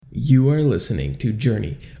You are listening to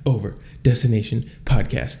Journey Over Destination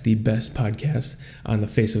Podcast, the best podcast on the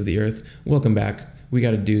face of the earth. Welcome back. We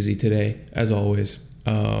got a doozy today, as always.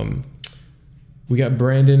 We got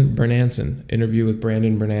Brandon Bernanson, interview with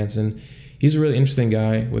Brandon Bernanson. He's a really interesting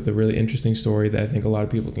guy with a really interesting story that I think a lot of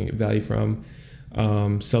people can get value from.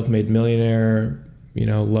 Self-made millionaire,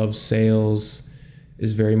 loves sales,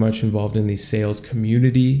 is very much involved in the sales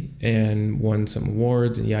community and won some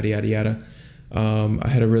awards and yada, yada, yada. I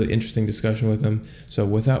had a really interesting discussion with him. So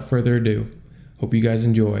without further ado, hope you guys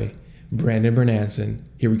enjoy Brandon Bernanson.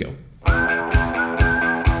 Here we go. All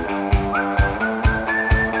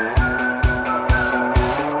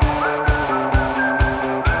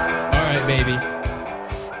right, baby.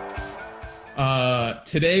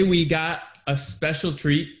 Today we got a special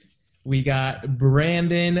treat. We got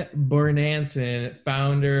Brandon Bernanson,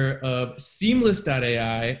 founder of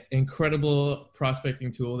Seamless.ai, incredible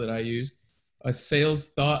prospecting tool that I use. A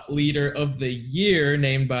sales thought leader of the year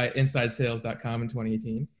named by InsideSales.com in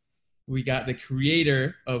 2018. We got the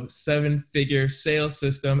creator of 7-figure sales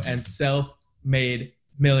system and self-made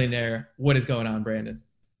millionaire. What is going on, Brandon?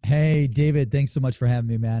 Hey, David, thanks so much for having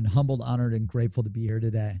me, man. Humbled, honored, and grateful to be here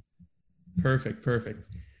today. Perfect.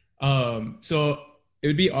 So it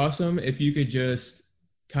would be awesome if you could just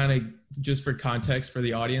just for context for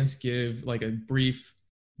the audience, give like a brief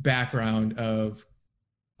background of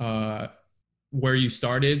where you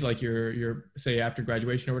started, like your say after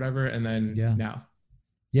graduation or whatever, and then now.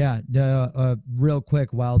 Yeah, real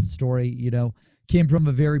quick, wild story. Came from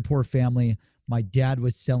a very poor family. My dad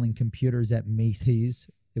was selling computers at Macy's.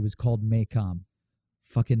 It was called Maycom,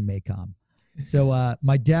 fucking Maycom. So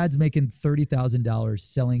my dad's making $30,000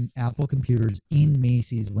 selling Apple computers in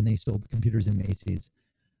Macy's when they sold computers in Macy's.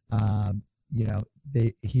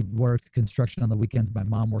 He worked construction on the weekends. My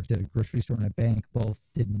mom worked at a grocery store and a bank. Both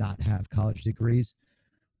did not have college degrees.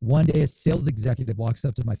 One day, a sales executive walks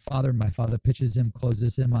up to my father. My father pitches him,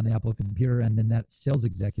 closes him on the Apple computer, and then that sales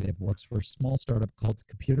executive works for a small startup called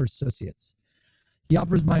Computer Associates. He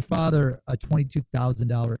offers my father a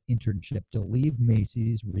 $22,000 internship to leave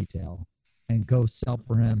Macy's retail and go sell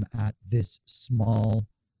for him at this small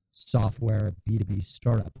software B2B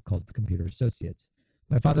startup called Computer Associates.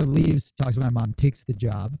 My father leaves, talks to my mom, takes the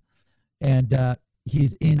job, and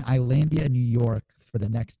he's in Islandia, New York for the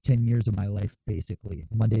next 10 years of my life, basically.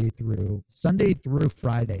 Sunday through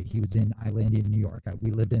Friday, he was in Islandia, New York.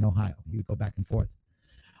 We lived in Ohio. He would go back and forth.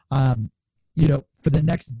 For the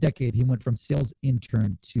next decade, he went from sales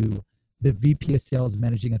intern to the VP of sales,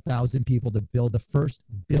 managing 1,000 people to build the first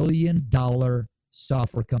billion-dollar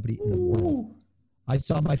software company in the world. I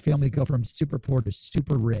saw my family go from super poor to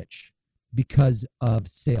super rich because of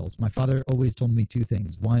sales. My father always told me two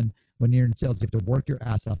things. One, when you're in sales, you have to work your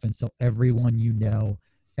ass off and sell everyone you know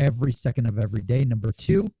every second of every day. Number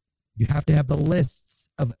two, you have to have the lists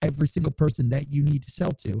of every single person that you need to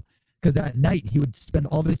sell to, because at night he would spend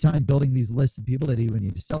all of his time building these lists of people that he would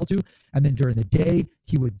need to sell to. And then during the day,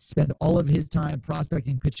 he would spend all of his time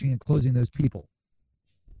prospecting, pitching, and closing those people.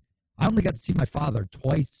 I only got to see my father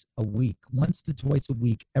twice a week, once to twice a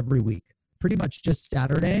week, every week, pretty much just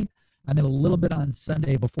Saturday. And then a little bit on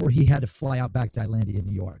Sunday before he had to fly out back to Islandia,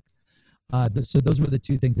 New York. So those were the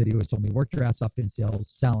two things that he always told me. Work your ass off in sales,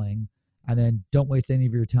 selling, and then don't waste any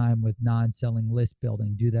of your time with non-selling list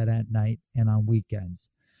building. Do that at night and on weekends.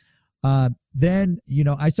 Then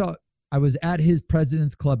I was at his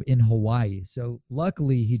President's Club in Hawaii. So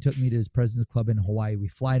luckily he took me to his President's Club in Hawaii. We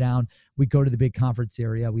fly down, we go to the big conference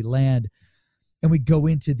area, we land, and we go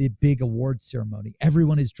into the big award ceremony.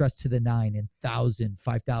 Everyone is dressed to the nine in $1,000,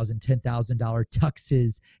 $5,000, $10,000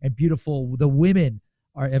 tuxes and beautiful. The women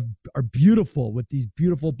are beautiful with these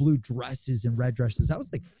beautiful blue dresses and red dresses. I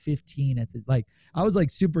was like 15 I was like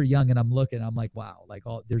super young, and I'm like, wow,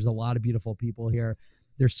 there's a lot of beautiful people here.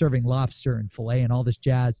 They're serving lobster and filet and all this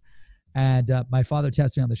jazz. And my father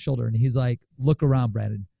taps me on the shoulder and he's like, look around,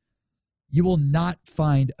 Brandon. You will not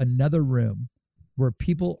find another room where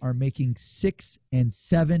people are making 6 and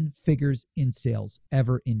 7 figures in sales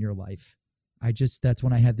ever in your life. That's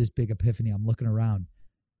when I had this big epiphany. I'm looking around.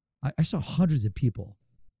 I saw hundreds of people.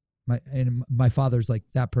 My father's like,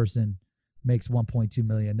 that person makes 1.2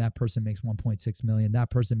 million. That person makes 1.6 million.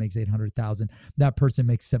 That person makes 800,000. That person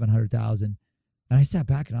makes 700,000. And I sat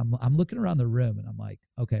back and I'm looking around the room and I'm like,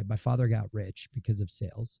 okay, my father got rich because of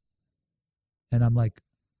sales. And I'm like,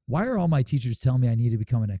 why are all my teachers telling me I need to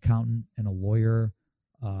become an accountant and a lawyer,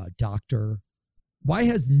 doctor? Why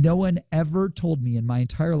has no one ever told me in my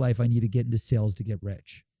entire life I need to get into sales to get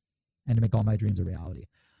rich and to make all my dreams a reality?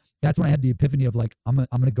 That's when I had the epiphany of like, I'm going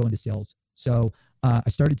to go into sales So I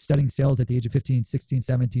started studying sales at the age of 15, 16,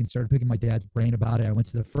 17, started picking my dad's brain about it. I went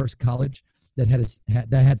to the first college that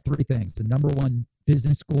had three things: the number one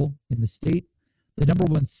business school in the state, the number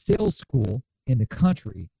one sales school in the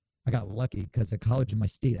country. I got lucky because the college in my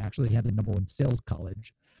state actually had the number one sales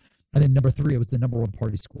college. And then number three, it was the number one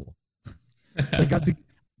party school. So I got to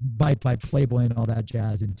by Playboy and all that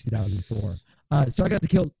jazz in 2004. So I got to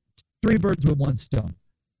kill three birds with one stone.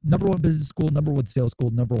 Number one business school, number one sales school,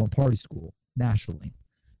 number one party school nationally.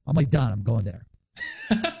 I'm like, done, I'm going there.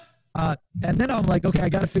 And then I'm like, okay, I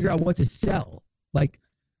got to figure out what to sell. Like,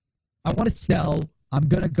 I want to sell. I'm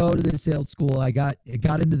going to go to the sales school. I got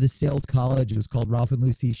into the sales college. It was called Ralph and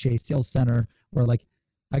Lucy Shea Sales Center, where like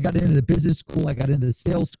I got into the business school. I got into the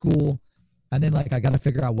sales school. And then like I got to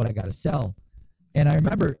figure out what I got to sell. And I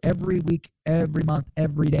remember every week, every month,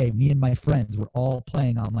 every day, me and my friends were all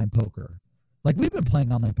playing online poker. Like we've been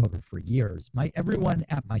playing online poker for years. Everyone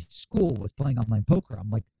at my school was playing online poker. I'm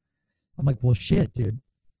like, well, shit, dude.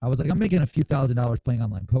 I was like, I'm making a few $1,000s playing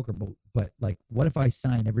online poker, but like, what if I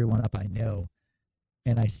sign everyone up I know,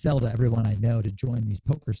 and I sell to everyone I know to join these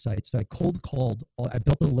poker sites? So I cold called. I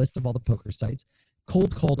built a list of all the poker sites,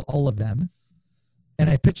 cold called all of them, and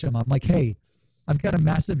I pitched them. I'm like, hey, I've got a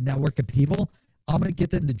massive network of people. I'm going to get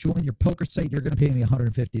them to join your poker site. You're going to pay me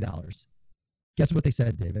 $150. Guess what they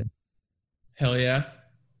said, David? Hell yeah.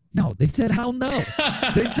 No, they said, hell no.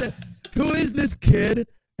 They said, who is this kid?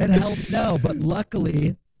 And hell no. But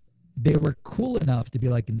luckily, they were cool enough to be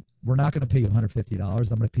like, we're not going to pay you $150.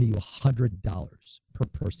 I'm going to pay you $100 per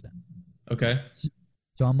person. Okay.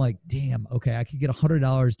 So I'm like, damn, okay, I could get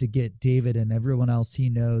 $100 to get David and everyone else he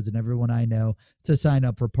knows and everyone I know to sign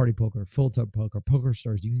up for Party Poker, Full Tilt Poker, Poker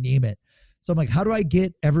Stars, you name it. So I'm like, how do I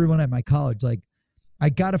get everyone at my college? Like, I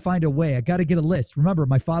got to find a way. I got to get a list. Remember,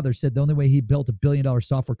 my father said the only way he built $1 billion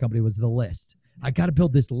software company was the list. I got to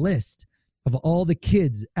build this list of all the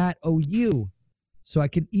kids at OU so I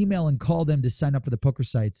can email and call them to sign up for the poker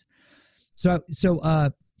sites. So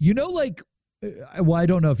you know, like, well, I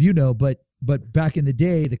don't know if you know, but back in the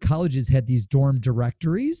day, the colleges had these dorm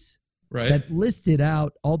directories, right, that listed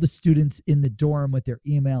out all the students in the dorm with their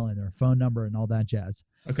email and their phone number and all that jazz.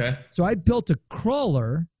 Okay. So I built a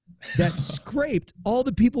crawler that scraped all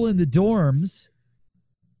the people in the dorms.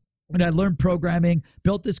 And I learned programming,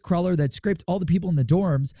 built this crawler that scraped all the people in the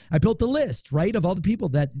dorms. I built the list, right, of all the people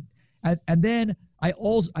that, and then I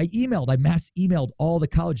mass emailed all the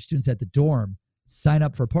college students at the dorm, sign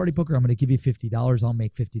up for Party Poker. I'm going to give you $50. I'll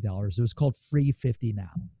make $50. It was called Free 50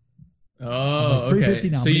 Now. Oh, like, okay. 50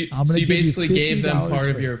 now. So you basically gave them part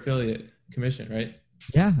of free. your affiliate commission, right?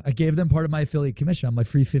 Yeah, I gave them part of my affiliate commission on my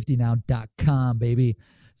free50now.com, baby.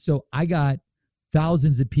 So I got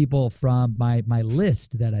thousands of people from my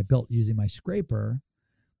list that I built using my scraper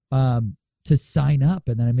to sign up,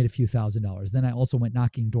 and then I made a few $1,000s. Then I also went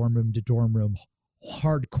knocking dorm room to dorm room,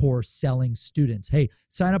 hardcore selling students. Hey,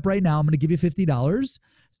 sign up right now. I'm going to give you $50.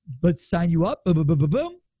 Let's sign you up. Boom, boom, boom, boom,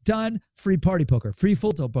 boom. Done. Free Party Poker, free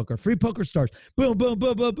Full Tilt Poker, free Poker Stars. Boom, boom,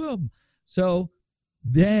 boom, boom, boom. So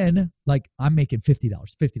then, like, I'm making $50,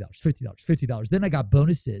 $50. Then I got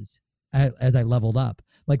bonuses as I leveled up.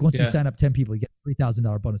 Like, once you sign up 10 people, you get a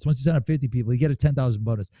 $3,000 bonus. Once you sign up 50 people, you get a $10,000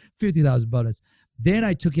 bonus, $50,000 bonus. Then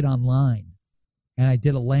I took it online, and I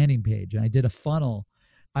did a landing page, and I did a funnel.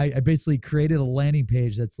 I basically created a landing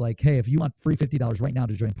page that's like, hey, if you want free $50 right now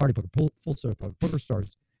to join Party Poker, Full Tilt Poker, Poker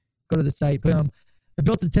Stars, go to the site. Boom. I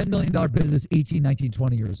built a $10 million business, 18, 19,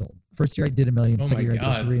 20 years old. First year I did $1 million. Second year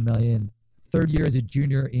I did $3 million. Third year as a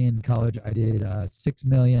junior in college, I did $6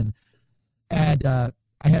 million. And I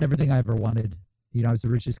had everything I ever wanted. You know, I was the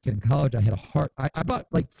richest kid in college. I had a heart. I bought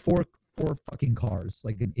like four fucking cars,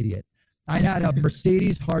 like an idiot. I had a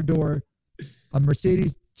Mercedes hard-door, a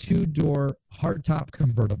Mercedes two-door hardtop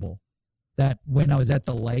convertible that when I was at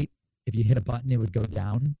the light, if you hit a button, it would go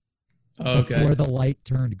down. Before the light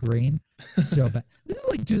turned green. So bad. This is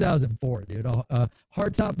like 2004, dude.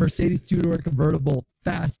 Hardtop Mercedes two-door convertible,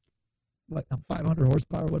 fast, what, 500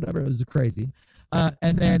 horsepower, whatever. It was crazy.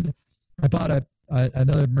 And then I bought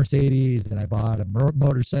another Mercedes, and I bought a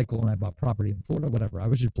motorcycle, and I bought property in Florida, whatever. I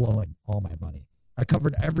was just blowing all my money. I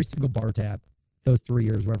covered every single bar tab those 3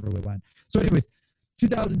 years, wherever we went. So anyways,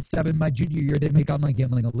 2007, my junior year, they make online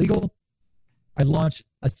gambling illegal. I launched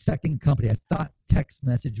a second company. I thought text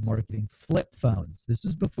message marketing, flip phones. This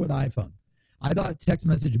was before the iPhone. I thought text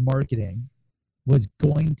message marketing was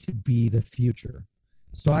going to be the future.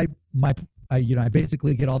 So I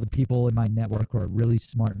basically get all the people in my network who are really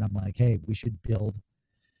smart, and I'm like, hey, we should build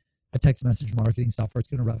a text message marketing software. It's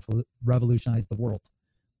going to revolutionize the world.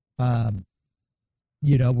 We're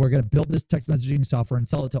going to build this text messaging software and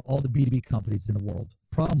sell it to all the B2B companies in the world.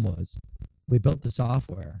 Problem was, We built the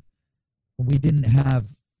software. We didn't have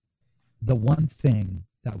the one thing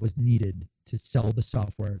that was needed to sell the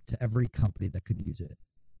software to every company that could use it.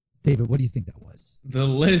 David, what do you think that was? The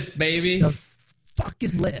list, baby. The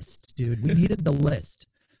fucking list, dude. We needed the list.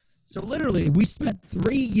 So literally, we spent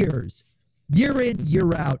 3 years, year in,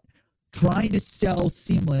 year out, trying to sell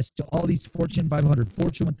Seamless to all these Fortune 500,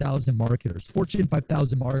 Fortune 1000 marketers, Fortune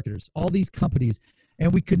 5000 marketers, all these companies.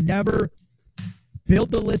 And we could never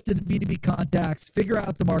build the list of the B2B contacts, figure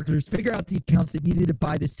out the marketers, figure out the accounts that needed to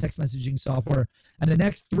buy this text messaging software. And the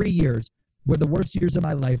next 3 years were the worst years of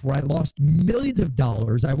my life, where I lost millions of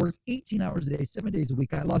dollars. I worked 18 hours a day, 7 days a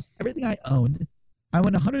week. I lost everything I owned. I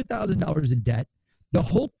went $100,000 in debt. The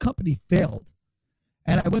whole company failed.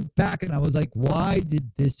 And I went back and I was like, why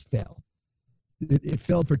did this fail? It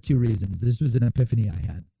failed for 2 reasons. This was an epiphany I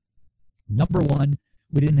had. Number one,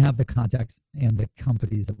 we didn't have the contacts and the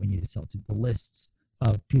companies that we needed to sell to, the lists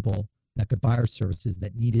of people that could buy our services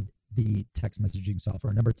that needed the text messaging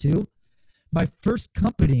software. Number two, my first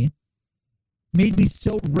company made me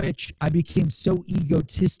so rich, I became so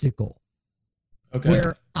egotistical,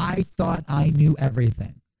 where I thought I knew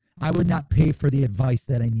everything. I would not pay for the advice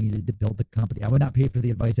that I needed to build the company. I would not pay for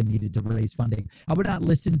the advice I needed to raise funding. I would not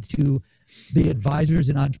listen to the advisors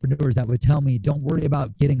and entrepreneurs that would tell me, don't worry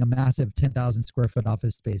about getting a massive 10,000 square foot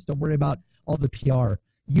office space. Don't worry about all the PR.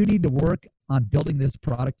 You need to work on building this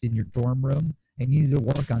product in your dorm room, and you need to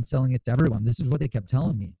work on selling it to everyone. This is what they kept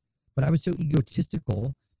telling me. But I was so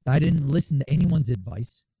egotistical that I didn't listen to anyone's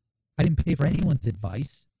advice. I didn't pay for anyone's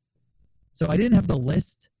advice. So I didn't have the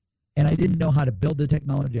list. And I didn't know how to build the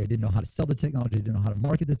technology. I didn't know how to sell the technology. I didn't know how to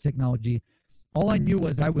market the technology. All I knew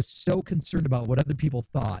was I was so concerned about what other people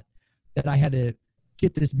thought that I had to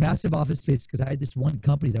get this massive office space because I had this one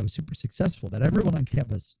company that was super successful that everyone on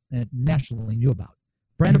campus and nationally knew about.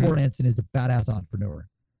 Brandon Bornancin is a badass entrepreneur.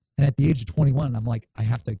 And at the age of 21, I'm like, I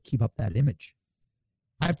have to keep up that image.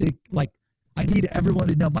 I have to, I need everyone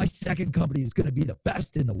to know my second company is going to be the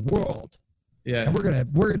best in the world. Yeah. And we're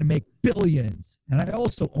gonna make billions. And I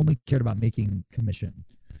also only cared about making commission.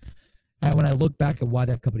 And when I look back at why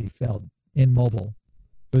that company failed in mobile,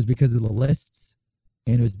 it was because of the lists,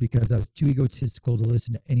 and it was because I was too egotistical to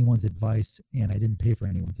listen to anyone's advice, and I didn't pay for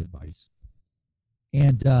anyone's advice.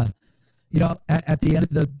 And at the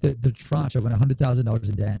end of the tranche, I went $100,000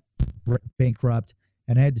 in debt, bankrupt,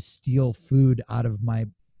 and I had to steal food out of my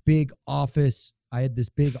big office. I had this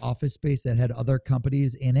big office space that had other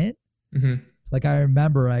companies in it. Mm-hmm. I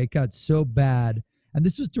remember I got so bad, and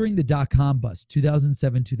this was during the dot-com bust,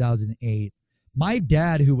 2007, 2008. My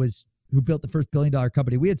dad, who built the first $1 billion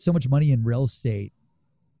company, we had so much money in real estate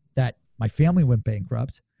that my family went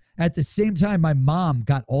bankrupt. At the same time, my mom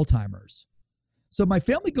got Alzheimer's. So my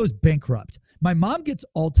family goes bankrupt. My mom gets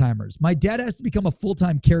Alzheimer's. My dad has to become a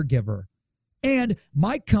full-time caregiver. And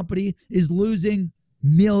my company is losing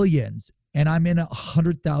millions, and I'm in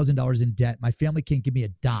 $100,000 in debt. My family can't give me a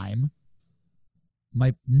dime.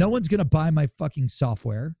 No one's going to buy my fucking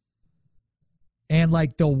software. And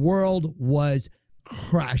the world was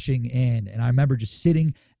crashing in. And I remember just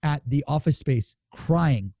sitting at the office space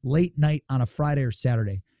crying late night on a Friday or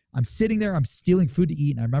Saturday. I'm sitting there, I'm stealing food to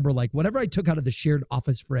eat. And I remember whatever I took out of the shared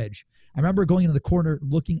office fridge, I remember going into the corner,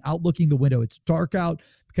 looking the window. It's dark out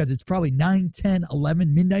because it's probably 9, 10,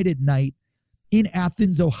 11, midnight at night in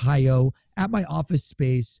Athens, Ohio, at my office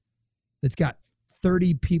space that's got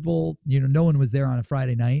 30 people. No one was there on a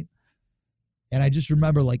Friday night. And I just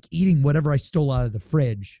remember eating whatever I stole out of the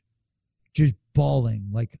fridge, just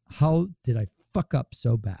bawling. How did I fuck up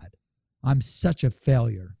so bad? I'm such a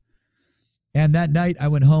failure. And that night I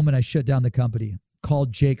went home and I shut down the company,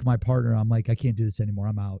 called Jake, my partner. I'm like, I can't do this anymore.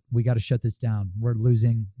 I'm out. We got to shut this down. We're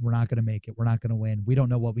losing. We're not going to make it. We're not going to win. We don't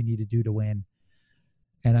know what we need to do to win.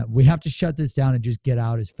 And we have to shut this down and just get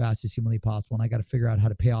out as fast as humanly possible. And I got to figure out how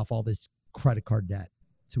to pay off all this credit card debt.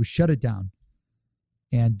 So we shut it down.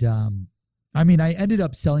 And I ended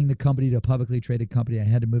up selling the company to a publicly traded company. I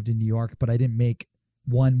had to move to New York, but I didn't make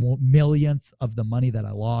 1/millionth of the money that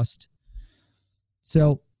I lost.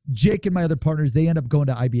 So Jake and my other partners, they end up going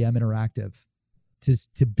to IBM Interactive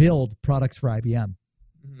to build products for IBM.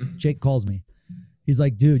 Mm-hmm. Jake calls me. He's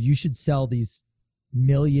like, dude, you should sell these $1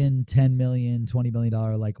 million, $10 million, $20 million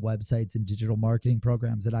websites and digital marketing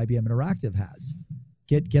programs that IBM Interactive has.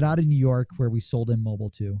 Get out of New York, where we sold in mobile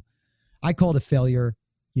to. I called it a failure.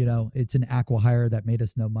 It's an acqui-hire that made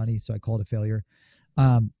us no money, so I called it a failure.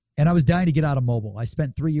 And I was dying to get out of mobile. I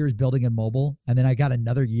spent 3 years building in mobile, and then I got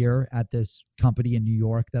another year at this company in New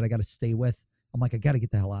York that I got to stay with. I'm like, I got to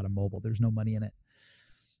get the hell out of mobile. There's no money in it.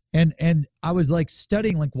 And I was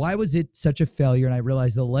studying, why was it such a failure? And I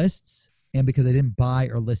realized the lists and because I didn't buy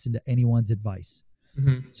or listen to anyone's advice.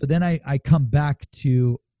 Mm-hmm. So then I come back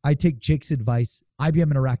to, I take Jake's advice.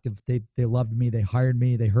 IBM Interactive, they loved me. They hired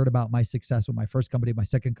me. They heard about my success with my first company, my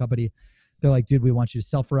second company. They're like, dude, we want you to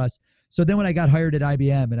sell for us. So then when I got hired at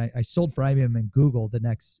IBM, and I sold for IBM and Google the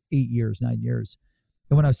next 9 years.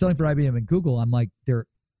 And when I was selling for IBM and Google, I'm like, they're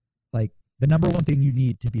like, the number one thing you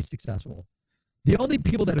need to be successful. The only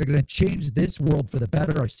people that are going to change this world for the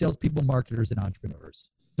better are salespeople, marketers, and entrepreneurs.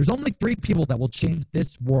 There's only 3 people that will change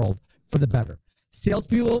this world for the better: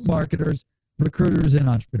 salespeople, marketers, recruiters, and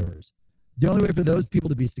entrepreneurs. The only way for those people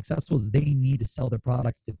to be successful is they need to sell their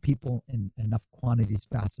products to people in enough quantities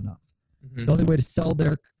fast enough. Mm-hmm. The only way to sell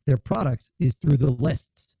their products is through the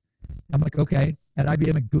lists. I'm like, okay, at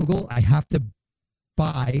IBM and Google, I have to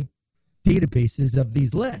buy databases of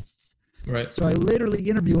these lists. Right. So I literally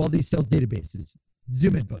interview all these sales databases: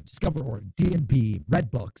 ZoomInfo, DiscoverOrg, D&B,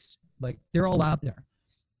 Redbooks. Like, they're all out there.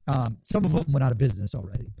 Some of them went out of business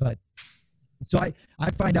already, but so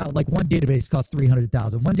I find out like one database costs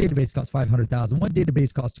 $300,000, one database costs $500,000, one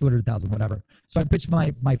database costs $200,000, whatever. So I pitched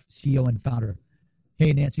my CEO and founder,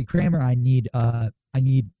 hey, Nancy Kramer, I need $1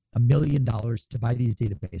 million to buy these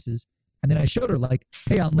databases. And then I showed her like,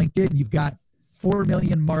 hey, on LinkedIn, you've got 4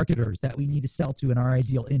 million marketers that we need to sell to in our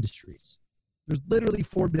ideal industries. There's literally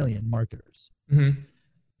 4 million marketers.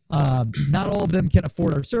 Mm-hmm. Not all of them can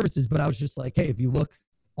afford our services, but I was just like, hey, if you look,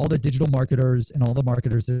 all the digital marketers and all the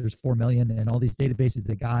marketers, there's 4 million, and all these databases,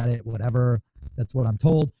 they got it, whatever. That's what I'm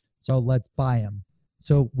told. So let's buy them.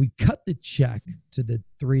 So we cut the check to the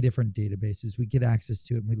 3 different databases. We get access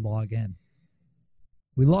to it and we log in.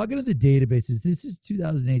 We log into the databases. This is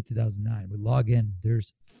 2008, 2009. We log in.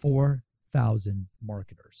 There's 4,000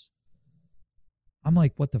 marketers. I'm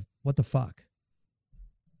like, what the fuck?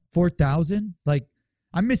 4,000? Like,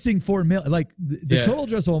 I'm missing 4 million. Like, the total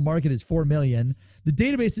addressable market is 4 million. The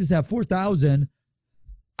databases have 4,000.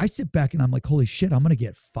 I sit back and I'm like, holy shit, I'm going to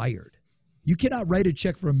get fired. You cannot write a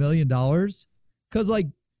check for $1 million because, like,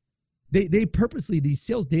 they purposely, these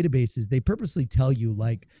sales databases, they purposely tell you,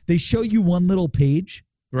 like, they show you one little page.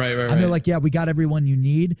 Right. And they're like, yeah, we got everyone you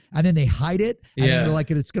need. And then they hide it. And then they're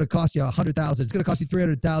like, it's going to cost you $100,000. It's going to cost you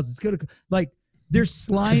 $300,000. It's going to, like, they're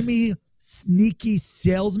slimy, sneaky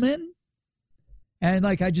salesmen. And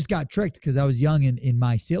like, I just got tricked because I was young in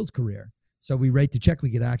my sales career. So we write the check,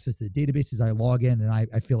 we get access to the databases. I log in and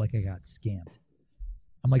I feel like I got scammed.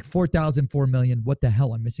 I'm like, 4,000, 4 million. What the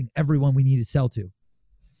hell? I'm missing everyone we need to sell to.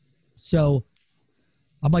 So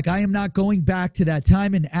I'm like, I am not going back to that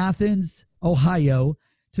time in Athens, Ohio,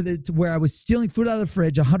 to where I was stealing food out of the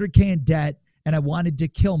fridge, $100K in debt, and I wanted to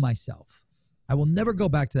kill myself. I will never go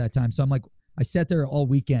back to that time. So I'm like, I sat there all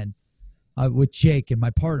weekend with Jake and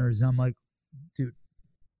my partners, and I'm like, dude,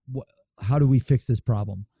 how do we fix this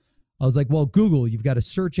problem? I was like, well, Google, you've got a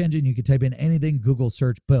search engine. You can type in anything, Google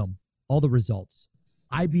search, boom, all the results.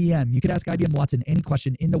 IBM, you could ask IBM Watson any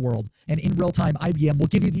question in the world, and in real time, IBM will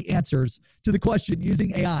give you the answers to the question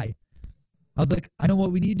using AI. I was like, I know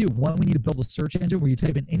what we need to do. One, we need to build a search engine where you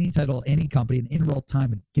type in any title, any company, and in real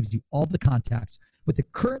time, it gives you all the contacts with the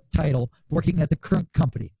current title working at the current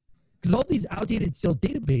company. Because all these outdated sales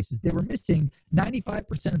databases, they were missing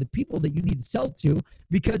 95% of the people that you need to sell to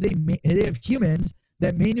because they have humans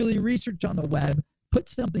that manually research on the web, put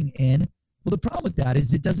something in. Well, the problem with that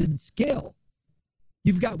is it doesn't scale.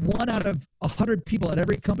 You've got 1 out of 100 people at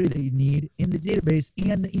every company that you need in the database,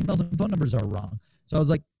 and the emails and phone numbers are wrong. So I was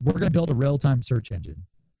like, we're going to build a real-time search engine,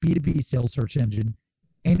 B2B sales search engine.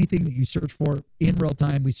 Anything that you search for in real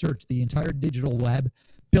time, we search the entire digital web,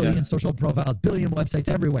 billion social profiles, billion websites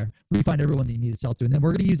everywhere. We find everyone that you need to sell to. And then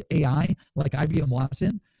we're going to use AI like IBM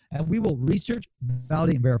Watson, and we will research,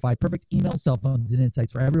 validate, and verify perfect email, cell phones, and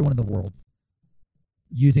insights for everyone in the world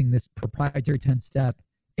using this proprietary 10-step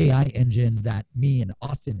AI engine that me and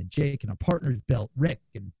Austin and Jake and our partners built, Rick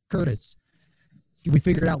and Curtis. We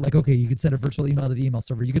figured out, like, okay, you could send a virtual email to the email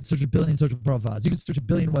server. You could search a billion social profiles. You could search a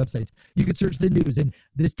billion websites. You could search the news. And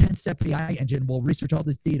this 10-step AI engine will research all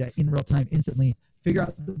this data in real time instantly, figure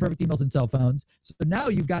out the perfect emails and cell phones. So now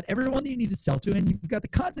you've got everyone that you need to sell to, and you've got the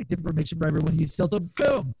contact information for everyone you sell to.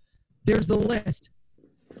 Boom. There's the list.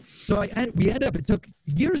 So it took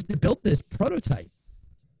years to build this prototype.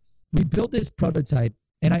 We built this prototype,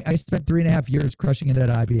 and I spent 3.5 years crushing it at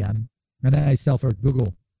IBM. And then I sell for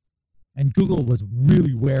Google. And Google was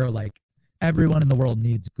really where, like, everyone in the world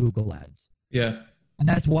needs Google ads. Yeah. And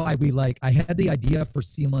that's why I had the idea for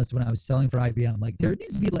Seamless when I was selling for IBM. Like, there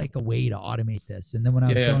needs to be like a way to automate this. And then when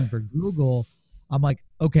I was selling for Google, I'm like,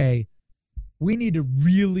 okay, we need to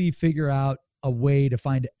really figure out a way to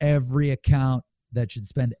find every account that should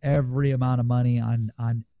spend every amount of money on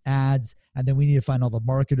ads, and then we need to find all the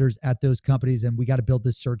marketers at those companies, and we got to build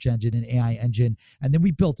this search engine and AI engine. And then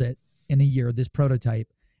we built it in a year, this prototype,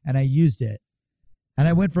 and I used it. And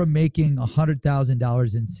I went from making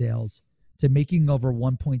 $100,000 in sales to making over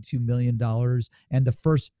 $1.2 million. And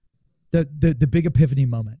the big epiphany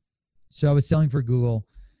moment. So I was selling for Google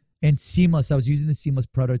and Seamless. I was using the Seamless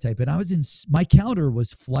prototype, and my calendar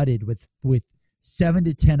was flooded with 7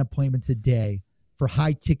 to 10 appointments a day for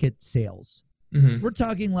high ticket sales. Mm-hmm. We're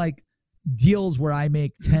talking like deals where I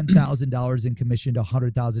make $10,000 in commission to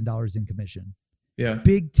 $100,000 in commission. Yeah.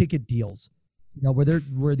 Big ticket deals,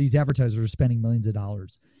 where these advertisers are spending millions of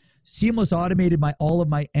dollars. Seamless automated all of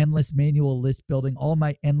my endless manual list building, all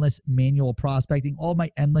my endless manual prospecting, all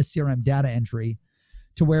my endless CRM data entry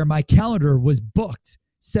to where my calendar was booked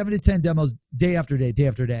 7 to 10 demos day after day, day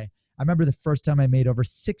after day. I remember the first time I made over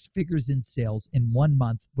 6 figures in sales in 1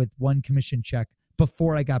 month with 1 commission check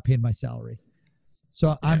before I got paid my salary.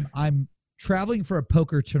 So I'm traveling for a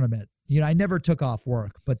poker tournament. I never took off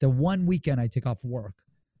work, but the one weekend I took off work,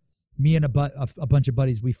 me and a bunch of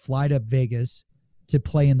buddies, we fly to Vegas to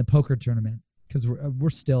play in the poker tournament because we're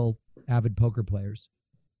still avid poker players.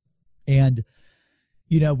 And,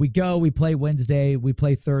 we play Wednesday, we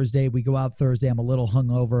play Thursday, we go out Thursday. I'm a little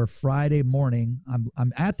hungover. Friday morning,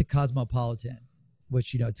 I'm at the Cosmopolitan,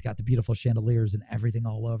 which, it's got the beautiful chandeliers and everything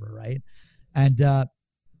all over, right? And,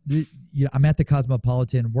 I'm at the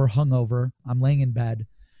Cosmopolitan. We're hungover. I'm laying in bed,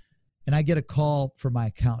 and I get a call from my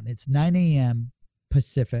accountant. It's 9 a.m.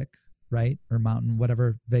 Pacific, right? Or Mountain,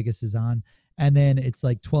 whatever Vegas is on. And then it's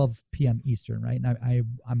like 12 p.m. Eastern, right? And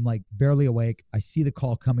I'm like barely awake. I see the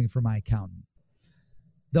call coming from my accountant.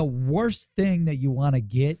 The worst thing that you want to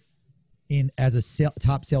get in as a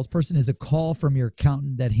top salesperson is a call from your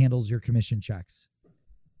accountant that handles your commission checks.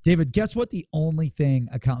 David, guess what the only thing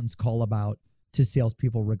accountants call about to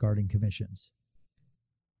salespeople regarding commissions?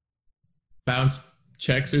 Bounce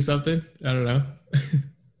checks or something? I don't know.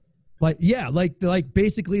 Like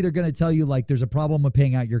basically they're going to tell you like there's a problem with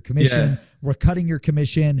paying out your commission. Yeah. We're cutting your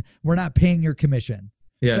commission. We're not paying your commission.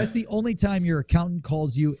 Yeah. That's the only time your accountant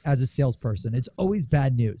calls you as a salesperson. It's always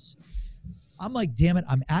bad news. I'm like, damn it.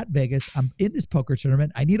 I'm at Vegas. I'm in this poker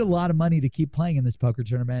tournament. I need a lot of money to keep playing in this poker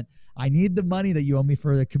tournament. I need the money that you owe me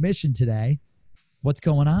for the commission today. What's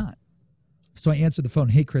going on? So I answer the phone.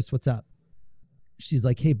 Hey, Chris, what's up? She's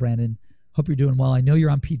like, hey, Brandon, hope you're doing well. I know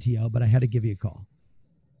you're on PTO, but I had to give you a call.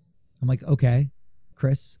 I'm like, okay,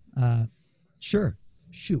 Chris, sure.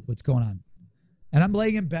 Shoot, what's going on? And I'm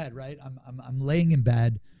laying in bed, right? I'm laying in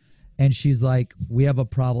bed, and she's like, we have a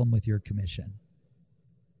problem with your commission.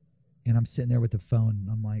 And I'm sitting there with the phone, and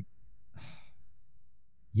I'm like,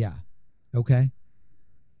 yeah, okay.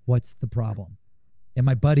 What's the problem? And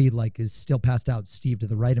my buddy like is still passed out, Steve, to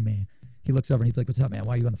the right of me. He looks over and he's like, what's up, man?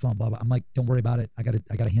 Why are you on the phone? Blah, blah. I'm like, don't worry about it. I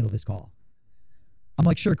gotta handle this call. I'm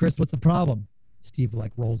like, sure, Chris, what's the problem? Steve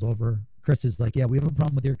like rolls over. Chris is like, yeah, we have a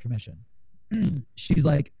problem with your commission. She's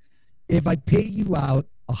like, if I pay you out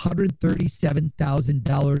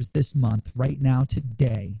 $137,000 this month, right now,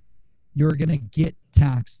 today, you're going to get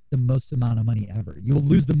taxed the most amount of money ever. You will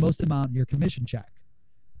lose the most amount in your commission check.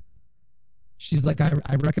 She's like, I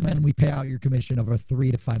recommend we pay out your commission over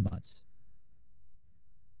 3 to 5 months.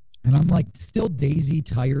 And I'm like, still daisy,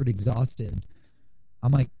 tired, exhausted.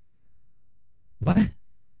 I'm like, what?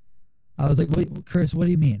 I was like, wait, Chris, what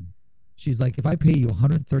do you mean? She's like, if I pay you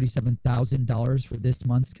 $137,000 for this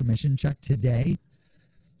month's commission check today,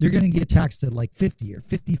 you're going to get taxed at like 50 or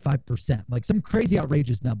 55%, like some crazy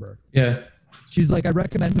outrageous number. Yeah. She's like, I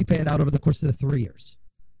recommend we pay it out over the course of the 3 years.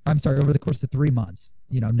 I'm sorry, over the course of 3 months,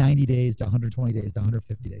 90 days to 120 days to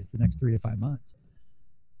 150 days, the next 3 to 5 months.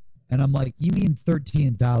 And I'm like, you mean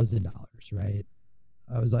 $13,000, right?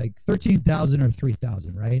 I was like, 13,000 or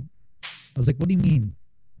 3,000, right? I was like, what do you mean?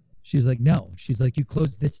 She's like, no. She's like, you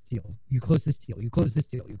closed this deal. You closed this deal. You closed this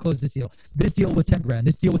deal. You closed this deal. This deal was 10 grand.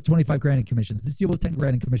 This deal was 25 grand in commissions. This deal was 10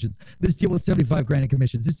 grand in commissions. This deal was 75 grand in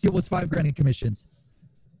commissions. This deal was 5 grand in commissions.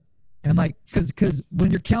 And like, cause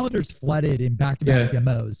when your calendar's flooded in back-to-back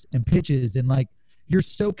demos and pitches, and like, you're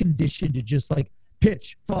so conditioned to just like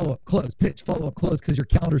pitch, follow up, close, pitch, follow up, close, cause your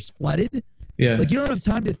calendar's flooded. Yeah. Like you don't have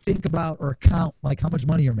time to think about or count like how much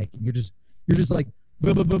money you're making. You're just like,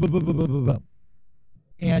 boom, boom, boom, boom, boom, boom, boom, boom.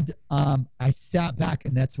 And I sat back,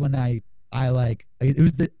 and that's when I it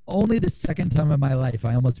was only the second time in my life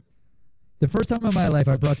the first time in my life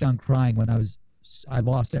I broke down crying when I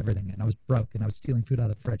lost everything and I was broke and I was stealing food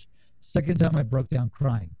out of the fridge. Second time I broke down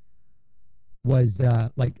crying was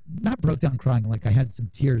not broke down crying, like I had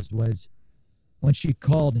some tears, was when she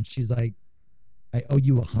called and she's like, I owe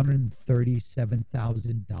you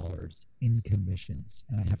 $137,000 in commissions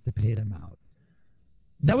and I have to pay them out.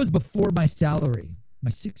 that was before my salary, my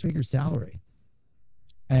 6-figure salary.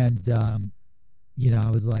 And, I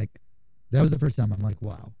was like, that was the first time I'm like,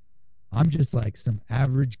 wow, I'm just like some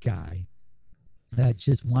average guy that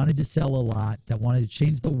just wanted to sell a lot, that wanted to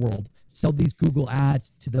change the world, sell these Google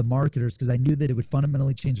ads to the marketers because I knew that it would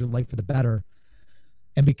fundamentally change their life for the better.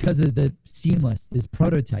 And because of the Seamless, this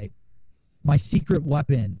prototype, my secret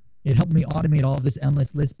weapon, it helped me automate all of this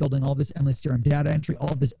endless list building, all this endless CRM data entry,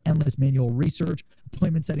 all of this endless manual research,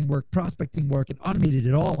 appointment setting work, prospecting work, and automated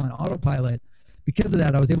it all on autopilot. Because of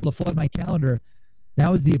that, I was able to flood my calendar.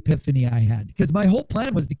 That was the epiphany I had, because my whole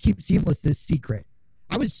plan was to keep Seamless this secret.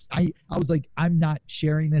 I was like, I'm not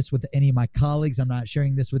sharing this with any of my colleagues. I'm not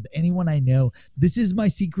sharing this with anyone I know. This is my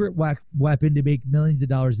secret weapon to make millions of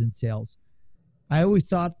dollars in sales. I always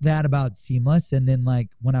thought that about Seamless. And then like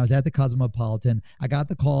when I was at the Cosmopolitan, I got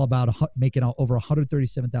the call about making over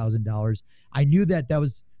 $137,000. I knew that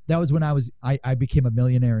was when I became a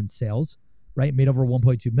millionaire in sales, right? Made over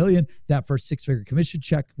 1.2 million. That first 6-figure commission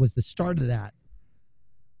check was the start of that.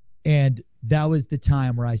 And that was the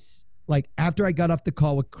time where after I got off the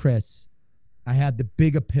call with Chris, I had the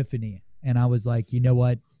big epiphany. And I was like, you know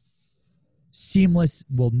what? Seamless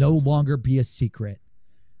will no longer be a secret.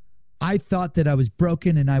 I thought that I was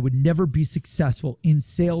broken and I would never be successful in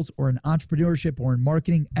sales or in entrepreneurship or in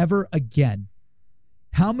marketing ever again.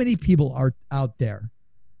 How many people are out there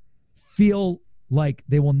feel like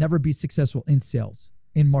they will never be successful in sales,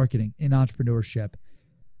 in marketing, in entrepreneurship?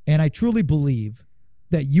 And I truly believe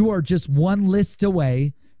that you are just one list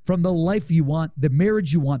away from the life you want, the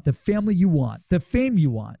marriage you want, the family you want, the fame you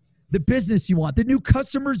want, the business you want, the new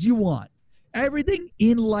customers you want. Everything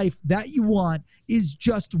in life that you want is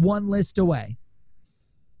just one list away.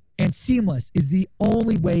 And Seamless is the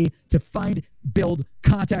only way to find, build,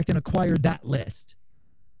 contact, and acquire that list.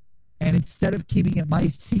 And instead of keeping it my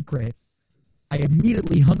secret, I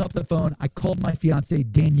immediately hung up the phone. I called my fiance,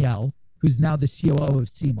 Danielle, who's now the COO of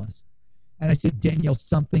Seamless. And I said, Danielle,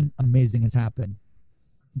 something amazing has happened.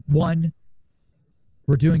 One,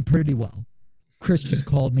 we're doing pretty well. Chris just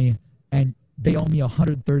called me and they owe me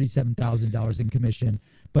 $137,000 in commission.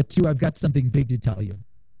 But two, I've got something big to tell you.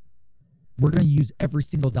 We're going to use every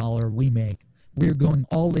single dollar we make. We're going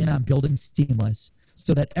all in on building Seamless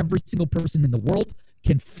so that every single person in the world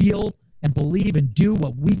can feel and believe and do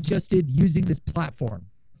what we just did using this platform.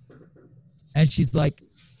 And she's like,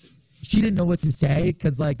 she didn't know what to say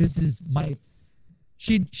because like this is my,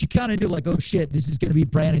 she kind of knew like, oh shit, this is going to be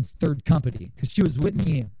Brandon's third company because she was with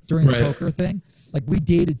me during the poker thing. Like we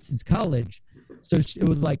dated since college. So it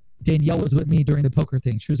was like Danielle was with me during the poker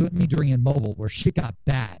thing. She was with me during InMobile where shit got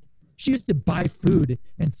bad. She used to buy food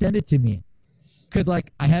and send it to me because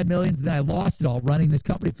like I had millions and then I lost it all running this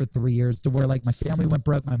company for 3 years to where like my family went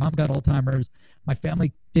broke. My mom got Alzheimer's. My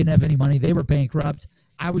family didn't have any money. They were bankrupt.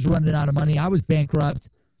 I was running out of money. I was bankrupt.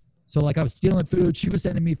 So like I was stealing food. She was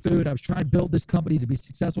sending me food. I was trying to build this company to be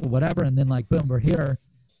successful, whatever. And then like, boom, we're here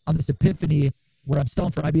on this epiphany where I'm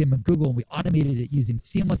selling for IBM and Google and we automated it using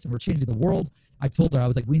Seamless and we're changing the world. I told her, I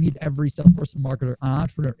was like, we need every salesperson, marketer,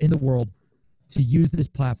 entrepreneur in the world to use this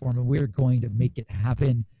platform and we're going to make it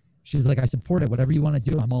happen. She's like, I support it. Whatever you want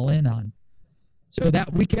to do, I'm all in on. So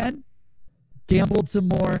that weekend, gambled some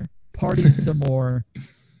more, partied some more,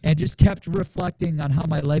 and just kept reflecting on how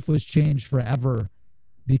my life was changed forever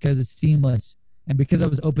because it's Seamless. And because I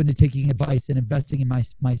was open to taking advice and investing in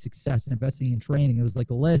my success and investing in training. It was like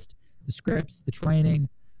a list, the scripts, the training.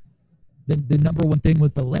 The number one thing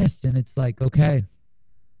was the list. And it's like, okay,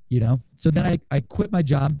 So then I quit my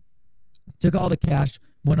job, took all the cash,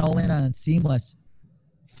 went all in on Seamless.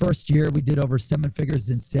 First year, we did over 7 figures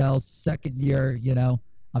in sales. Second year, $1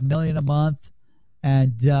 million a month.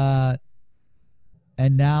 And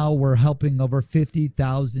now we're helping over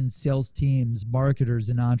 50,000 sales teams, marketers,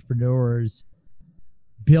 and entrepreneurs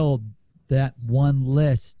build that one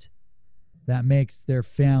list that makes their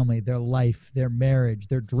family, their life, their marriage,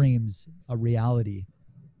 their dreams a reality.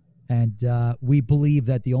 And we believe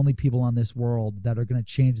that the only people on this world that are going to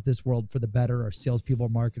change this world for the better are salespeople,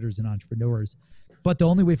 marketers, and entrepreneurs. But the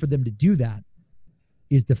only way for them to do that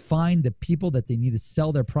is to find the people that they need to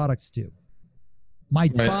sell their products to. My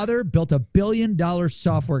father built $1 billion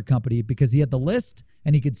software company because he had the list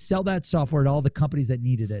and he could sell that software to all the companies that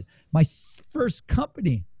needed it. My first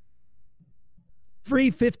company,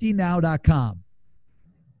 free50now.com,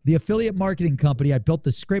 the affiliate marketing company. I built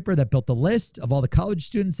the scraper that built the list of all the college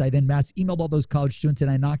students. I then mass emailed all those college students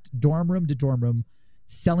and I knocked dorm room to dorm room,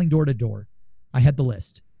 selling door to door. I had the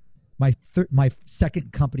list. My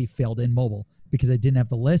second company failed InMobile because I didn't have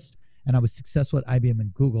the list. and I was successful at IBM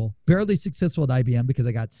and Google. Barely successful at IBM because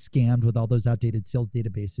I got scammed with all those outdated sales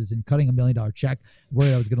databases and cutting $1 million check,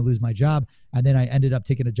 worried I was going to lose my job. And then I ended up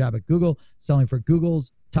taking a job at Google, selling for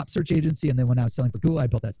Google's top search agency. And then when I was selling for Google, I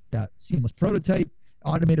built that seamless prototype,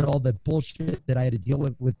 automated all the bullshit that I had to deal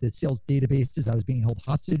with the sales databases. I was being held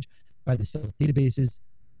hostage by the sales databases.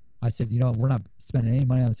 I said, we're not spending any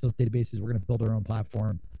money on the sales databases. We're going to build our own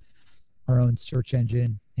platform, our own search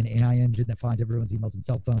engine, an AI engine that finds everyone's emails and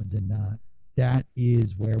cell phones. And that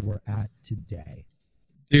is where we're at today.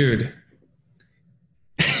 Dude,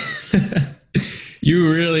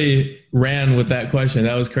 you really ran with that question.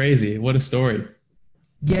 That was crazy. What a story.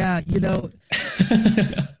 Yeah,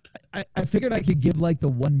 I figured I could give like the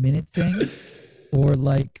 1 minute thing or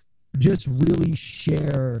like just really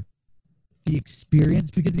share the experience,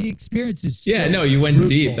 because the experience is you went brutal.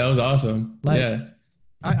 Deep. That was awesome.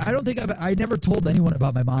 I don't think I never told anyone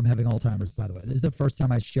about my mom having Alzheimer's, by the way. This is the first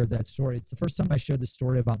time I shared that story. It's the first time I shared the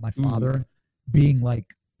story about my father being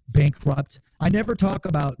like bankrupt. I never talk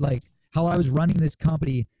about like how I was running this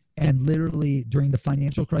company and literally during the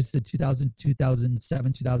financial crisis of 2000,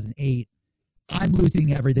 2007, 2008, I'm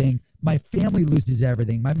losing everything. My family loses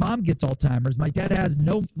everything. My mom gets Alzheimer's. My dad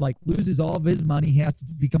loses all of his money. He has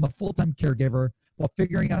to become a full-time caregiver while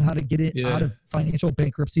figuring out how to get it out of financial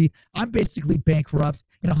bankruptcy. I'm basically bankrupt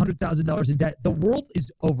and $100,000 in debt. The world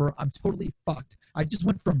is over. I'm totally fucked. I just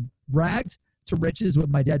went from rags to riches with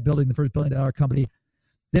my dad building the first $1 billion company.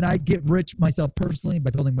 Then I get rich myself personally by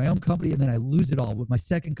building my own company, and then I lose it all with my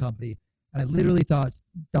second company. And I literally thought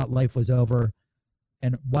life was over.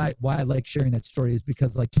 And why I like sharing that story is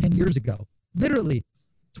because like 10 years ago, literally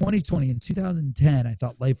 2020 in 2010, I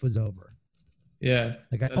thought life was over. Yeah.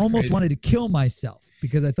 Like I almost wanted to kill myself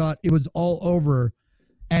because I thought it was all over.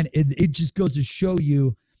 And it just goes to show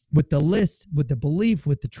you with the list, with the belief,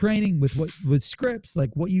 with the training, with scripts, like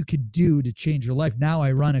what you could do to change your life. Now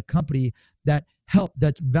I run a company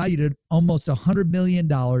that's valued at almost $100 million,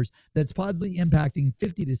 that's positively impacting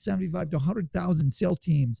 50 to 75 to 100,000 sales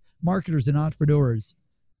teams, marketers, and entrepreneurs.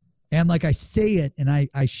 And like I say it, and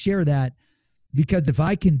I share that because if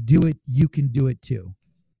I can do it, you can do it too.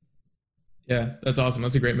 Yeah, that's awesome.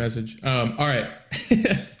 That's a great message. All right.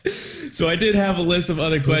 So I did have a list of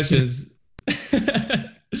other questions.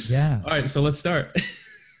 Yeah. All right. So let's start.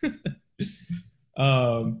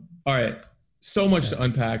 All right. So much to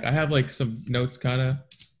unpack. I have like some notes kind of.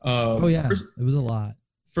 It was a lot.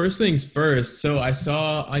 First things first. So I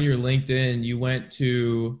saw on your LinkedIn, you went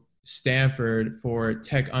to Stanford for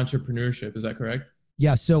tech entrepreneurship. Is that correct?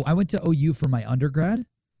 Yeah. So I went to OU for my undergrad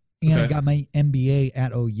and I got my MBA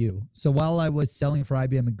at OU. So while I was selling for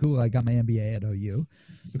IBM and Google, I got my MBA at OU.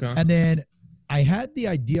 Okay. And then I had the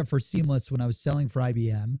idea for Seamless when I was selling for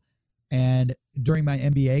IBM. And during my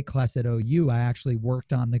MBA class at OU, I actually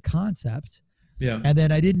worked on the concept. Yeah. And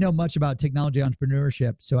then I didn't know much about technology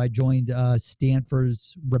entrepreneurship. So I joined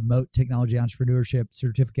Stanford's remote technology entrepreneurship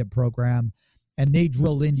certificate program. And they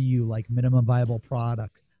drill into you like minimum viable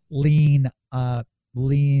product, lean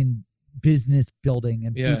business building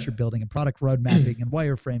and feature building and product road mapping and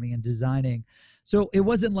wireframing and designing. So it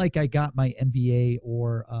wasn't like I got my MBA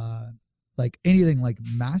or like anything like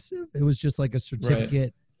massive. It was just like a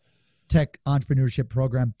certificate tech entrepreneurship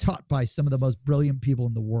program taught by some of the most brilliant people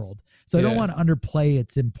in the world. So I don't want to underplay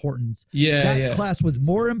its importance. That class was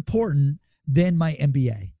more important than my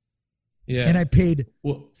MBA. Yeah. And I paid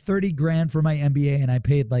 $30,000 for my MBA and I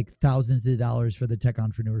paid like thousands of dollars for the tech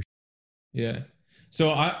entrepreneurship. Yeah.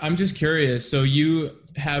 So I'm just curious. So you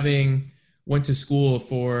went to school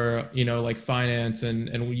for, like finance and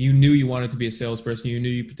you knew you wanted to be a salesperson. You knew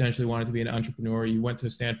you potentially wanted to be an entrepreneur. You went to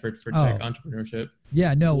Stanford for tech entrepreneurship.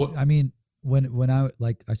 Yeah, no, I mean, when I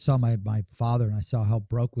saw my father and I saw how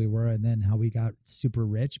broke we were and then how we got super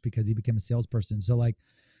rich because he became a salesperson. So like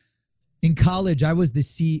in college, I was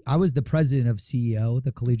the president of CEO,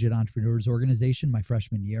 the Collegiate Entrepreneurs Organization, my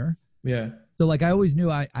freshman year. Yeah. So like I always knew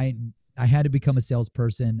I had to become a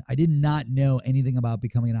salesperson. I did not know anything about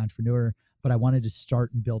becoming an entrepreneur, but I wanted to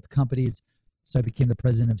start and build companies. So I became the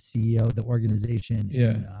president of CEO of the organization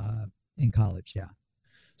in college. Yeah.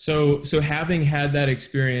 So having had that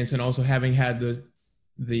experience and also having had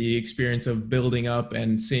the experience of building up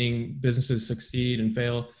and seeing businesses succeed and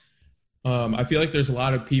fail, I feel like there's a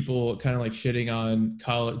lot of people kind of like shitting on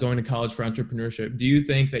going to college for entrepreneurship. Do you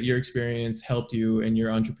think that your experience helped you in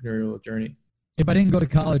your entrepreneurial journey? If I didn't go to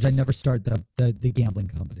college, I'd never start the gambling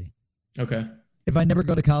company. Okay. If I never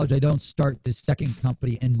go to college, I don't start the second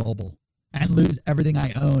company in mobile and lose everything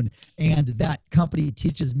I own. And that company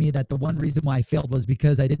teaches me that the one reason why I failed was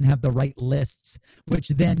because I didn't have the right lists, which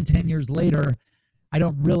then 10 years later, I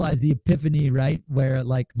don't realize the epiphany, right? Where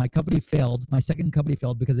like my company failed, my second company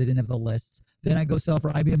failed because I didn't have the lists. Then I go sell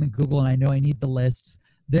for IBM and Google and I know I need the lists.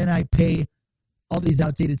 Then I pay all these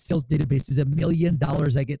outdated sales databases $1 million.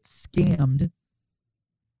 I get scammed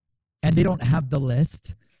and they don't have the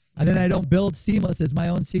list. And then I don't build Seamless as my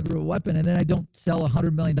own secret weapon. And then I don't sell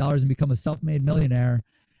 $100 million and become a self-made millionaire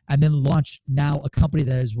and then launch now a company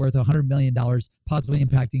that is worth $100 million, possibly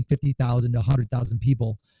impacting 50,000 to 100,000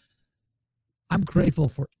 people. I'm grateful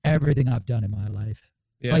for everything I've done in my life.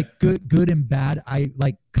 Yeah. Like good and bad. I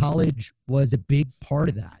like college was a big part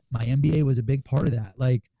of that. My MBA was a big part of that.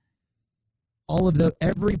 Like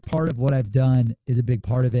every part of what I've done is a big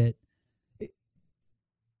part of it.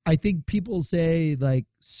 I think people say like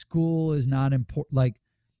school is not important. Like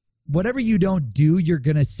whatever you don't do, you're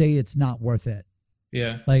going to say it's not worth it.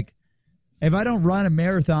 Yeah. Like if I don't run a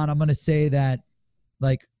marathon, I'm going to say that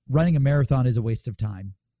like running a marathon is a waste of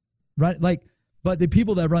time. Right? Like, but the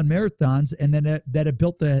people that run marathons and then that have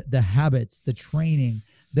built the habits, the training,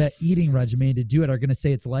 the eating regimen to do it are going to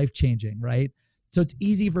say it's life-changing, right? So it's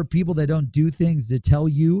easy for people that don't do things to tell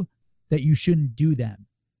you that you shouldn't do them.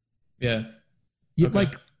 Yeah. Okay.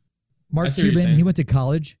 Like Mark Cuban, he went to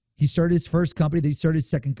college. He started his first company. Then he started his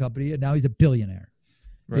second company, and now he's a billionaire.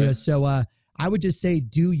 Right. You know, so I would just say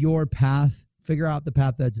do your path. Figure out the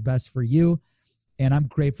path that's best for you. And I'm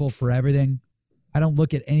grateful for everything. I don't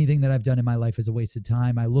look at anything that I've done in my life as a waste of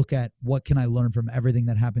time. I look at what can I learn from everything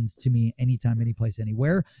that happens to me anytime, any place,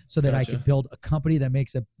 anywhere, so that I can build a company that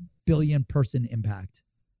makes a billion-person impact.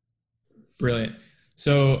 Brilliant.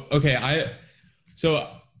 So, okay, I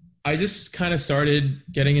just kind of started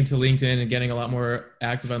getting into LinkedIn and getting a lot more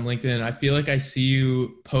active on LinkedIn. I feel like I see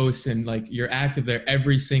you post and like you're active there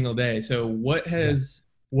every single day. So what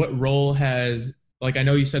role has, like, I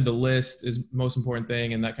know you said the list is most important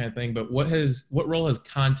thing and that kind of thing, but what role has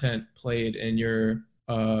content played in your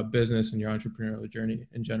business and your entrepreneurial journey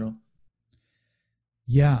in general?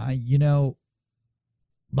 Yeah. You know,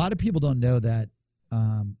 a lot of people don't know that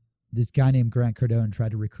this guy named Grant Cardone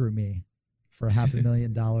tried to recruit me for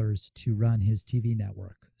 $500,000 to run his TV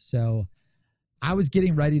network. So I was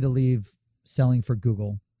getting ready to leave selling for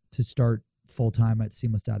Google to start full-time at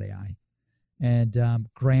Seamless.ai. And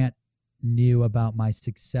Grant knew about my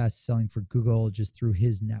success selling for Google just through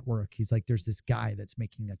his network. He's like, there's this guy that's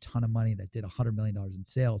making a ton of money that did $100 million in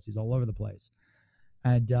sales. He's all over the place.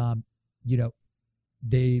 And, you know,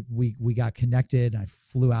 we got connected and I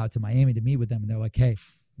flew out to Miami to meet with them. And they're like, hey,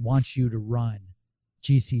 want you to run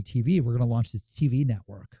GCTV. We're going to launch this TV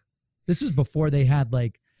network. This was before they had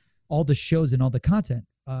like all the shows and all the content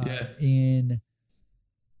in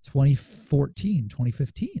 2014,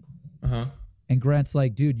 2015. Uh-huh. And Grant's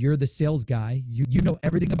like, dude, you're the sales guy. You know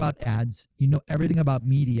everything about ads. You know everything about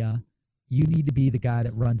media. You need to be the guy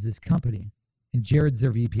that runs this company. And Jared's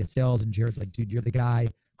their VP of sales. And Jared's like, dude, you're the guy.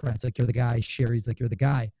 Grant's like, you're the guy. Sherry's like, you're the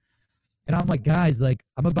guy. And I'm like, guys, like,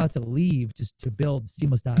 I'm about to leave just to build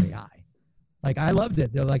Seamless.ai. Like, I loved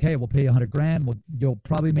it. They're like, hey, we'll pay you $100,000. You'll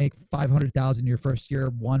probably make $500,000 your first year,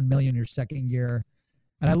 $1 million your second year.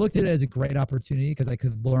 And I looked at it as a great opportunity because I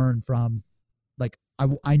could learn from, like,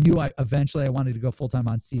 I knew eventually I wanted to go full-time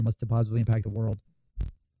on Seamless to positively impact the world.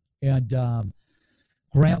 And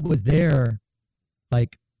Grant was there,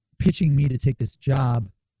 like, pitching me to take this job.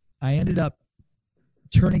 I ended up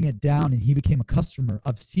turning it down, and he became a customer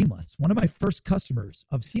of Seamless, one of my first customers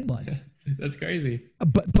of Seamless. That's crazy.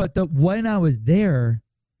 But when I was there,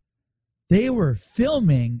 they were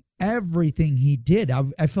filming everything he did.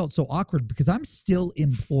 I felt so awkward because I'm still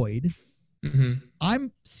employed. Mm-hmm.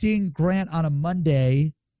 I'm seeing Grant on a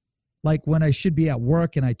Monday, like when I should be at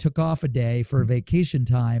work, and I took off a day for vacation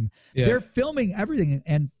time. Yeah. They're filming everything.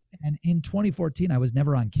 And in 2014, I was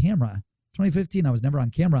never on camera. 2015, I was never on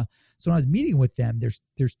camera. So when I was meeting with them,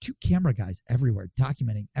 there's two camera guys everywhere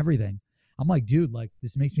documenting everything. I'm like, dude, like,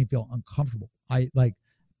 this makes me feel uncomfortable. I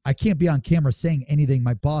can't be on camera saying anything.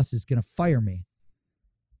 My boss is going to fire me.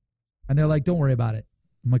 And they're like, don't worry about it.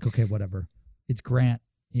 I'm like, okay, whatever. It's Grant,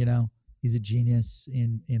 you know, he's a genius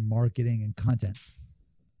in marketing and content.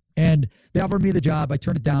 And they offered me the job. I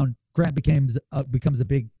turned it down. Grant becomes a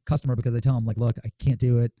big customer because I tell him, like, look, I can't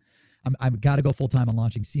do it. I've got to go full-time on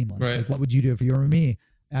launching Seamless. Right. Like, what would you do if you were me?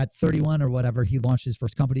 At 31 or whatever, he launched his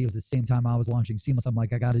first company. It was the same time I was launching Seamless. I'm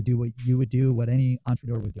like, I got to do what you would do, what any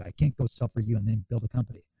entrepreneur would do. I can't go sell for you and then build a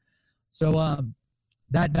company. So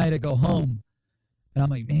that night I go home and I'm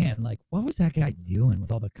like, man, like, what was that guy doing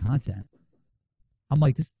with all the content? I'm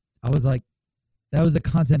like, that was the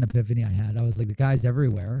content epiphany I had. I was like, the guy's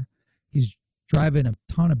everywhere. He's driving a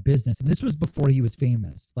ton of business. And this was before he was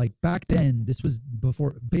famous. Like, back then, this was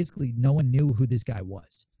before, basically no one knew who this guy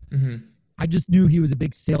was. Mm-hmm. I just knew he was a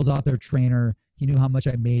big sales author trainer. He knew how much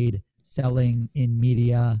I made selling in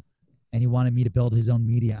media, and he wanted me to build his own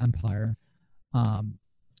media empire.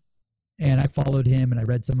 And I followed him and I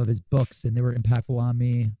read some of his books, and they were impactful on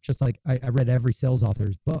me. Just like I read every sales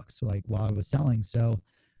author's books, like while I was selling. So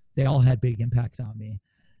they all had big impacts on me.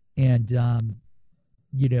 And,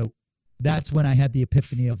 you know, that's when I had the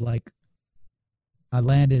epiphany of like, I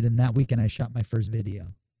landed, and that weekend I shot my first video,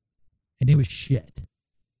 and it was shit.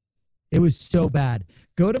 It was so bad.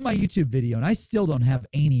 Go to my YouTube video, and I still don't have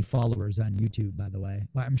any followers on YouTube, by the way.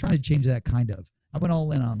 I'm trying to change that kind of. I went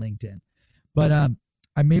all in on LinkedIn. But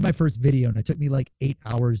I made my first video, and it took me like 8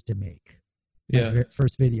 hours to make. Yeah. My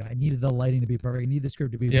first video. I needed the lighting to be perfect. I needed the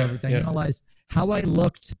script to be perfect. I analyzed how I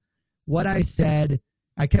looked, what I said.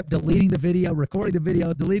 I kept deleting the video, recording the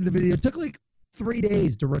video, deleting the video. It took like 3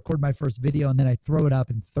 days to record my first video, and then I throw it up,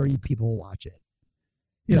 and 30 people watch it.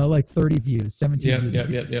 You know, like 30 views, 17 views.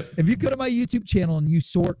 If you go to my YouTube channel and you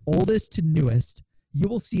sort oldest to newest, you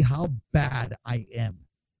will see how bad I am.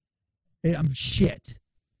 I'm shit.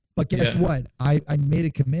 But guess what? I made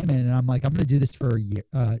a commitment, and I'm like, I'm going to do this for a year,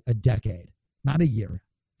 a decade, not a year,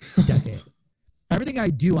 a decade. Everything I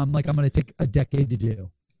do, I'm like, I'm going to take a decade to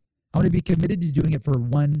do. I'm going to be committed to doing it for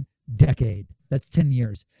 1 decade. That's 10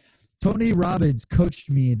 years. Tony Robbins coached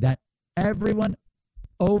me that everyone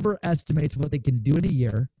overestimates what they can do in a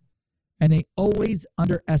year, and they always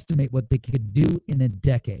underestimate what they could do in a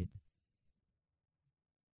decade.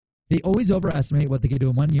 They always overestimate what they can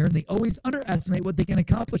do in 1 year, and they always underestimate what they can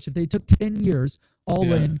accomplish if they took 10 years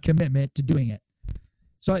all-in commitment to doing it.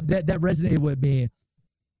 So that resonated with me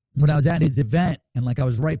when I was at his event, and like I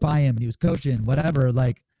was right by him, and he was coaching, whatever.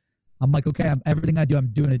 Like I'm like, okay, everything I do,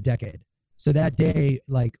 I'm doing a decade. So that day,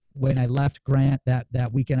 like when I left Grant,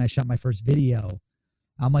 that weekend I shot my first video,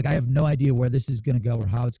 I'm like, I have no idea where this is going to go or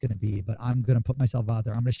how it's going to be, but I'm going to put myself out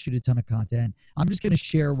there. I'm going to shoot a ton of content. I'm just going to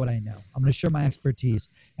share what I know. I'm going to share my expertise.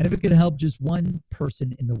 And if it could help just one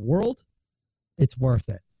person in the world, it's worth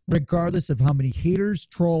it, regardless of how many haters,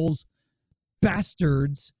 trolls,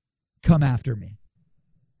 bastards come after me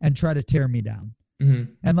and try to tear me down.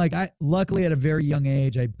 Mm-hmm. And like, luckily at a very young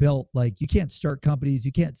age, I built, like, you can't start companies,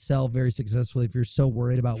 you can't sell very successfully if you're so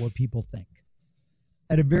worried about what people think.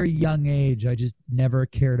 At a very young age, I just never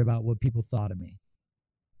cared about what people thought of me.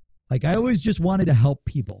 Like, I always just wanted to help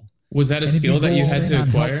people. Was that a skill that you had to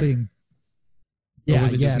acquire? Yeah,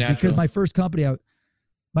 because my first company,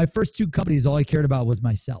 my first 2 companies, all I cared about was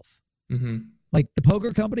myself. Mm-hmm. Like the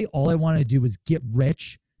poker company, all I wanted to do was get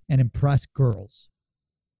rich and impress girls.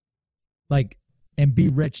 Like, and be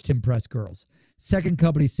rich to impress girls. Second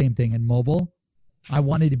company, same thing. In mobile, I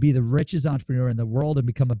wanted to be the richest entrepreneur in the world and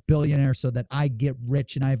become a billionaire so that I get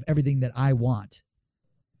rich and I have everything that I want.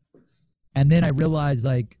 And then I realized,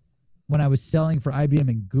 like, when I was selling for IBM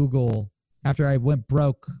and Google, after I went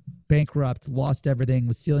broke, bankrupt, lost everything,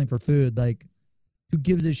 was stealing for food, like, who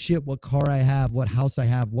gives a shit what car I have, what house I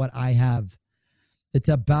have, what I have? It's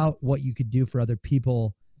about what you could do for other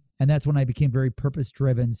people. And that's when I became very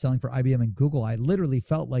purpose-driven, selling for IBM and Google. I literally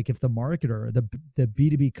felt like if the marketer, the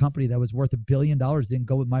B2B company that was worth $1 billion didn't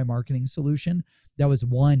go with my marketing solution, that was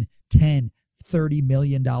 $1, $10, $30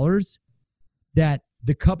 million, that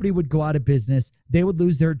the company would go out of business. They would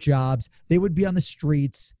lose their jobs. They would be on the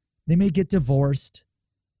streets. They may get divorced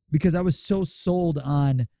because I was so sold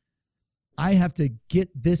on, I have to get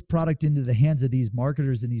this product into the hands of these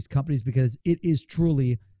marketers and these companies because it is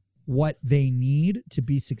truly what they need to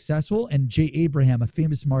be successful. And Jay Abraham, a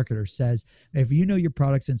famous marketer, says, if you know your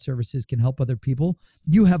products and services can help other people,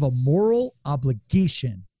 you have a moral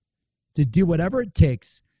obligation to do whatever it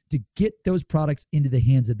takes to get those products into the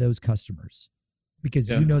hands of those customers, because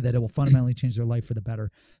you know that it will fundamentally change their life for the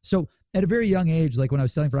better. So at a very young age, like when I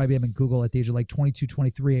was selling for IBM and Google at the age of like 22,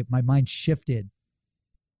 23, my mind shifted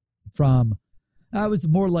from, I was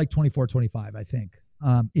more like 24, 25, I think.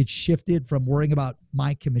 It shifted from worrying about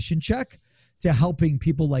my commission check to helping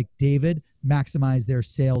people like David maximize their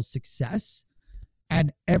sales success.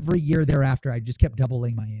 And every year thereafter, I just kept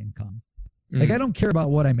doubling my income. Like, I don't care about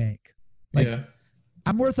what I make. Like,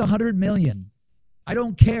 I'm worth $100 million. I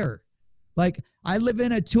don't care. Like, I live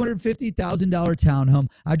in a $250,000 townhome.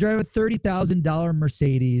 I drive a $30,000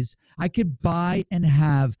 Mercedes. I could buy and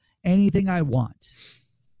have anything I want.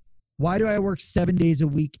 Why do I work 7 days a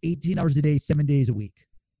week, 18 hours a day, 7 days a week?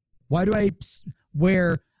 Why do I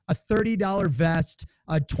wear a $30 vest,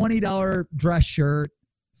 a $20 dress shirt?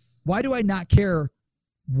 Why do I not care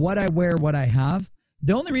what I wear, what I have?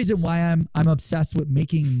 The only reason why I'm obsessed with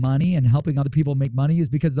making money and helping other people make money is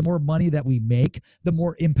because the more money that we make, the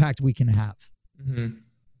more impact we can have. Mm-hmm.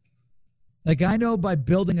 Like I know by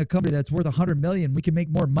building a company that's worth 100 million, we can make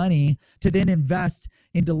more money to then invest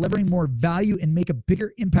in delivering more value and make a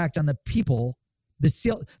bigger impact on the people.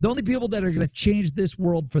 The only people that are going to change this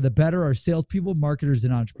world for the better are salespeople, marketers,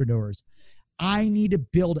 and entrepreneurs. I need to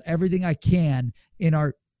build everything I can in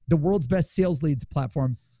the world's best sales leads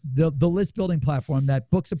platform, the list building platform that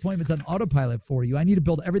books appointments on autopilot for you. I need to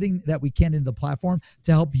build everything that we can into the platform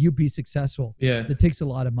to help you be successful. Yeah. That takes a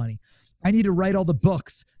lot of money. I need to write all the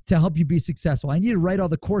books to help you be successful. I need to write all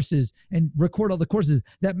the courses and record all the courses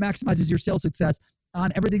that maximizes your sales success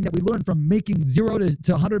on everything that we learned from making $0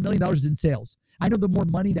 to $100 million in sales. I know the more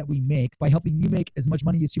money that we make by helping you make as much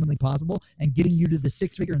money as humanly possible and getting you to the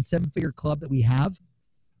 6-figure and 7-figure club that we have,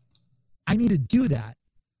 I need to do that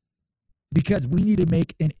because we need to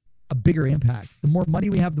make a bigger impact. The more money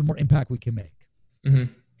we have, the more impact we can make. Mm-hmm.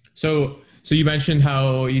 So you mentioned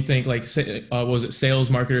how you think like, was it sales,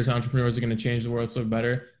 marketers, entrepreneurs are going to change the world for the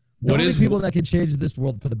better? The only people that can change this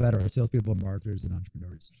world for the better are salespeople, marketers, and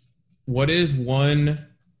entrepreneurs. What is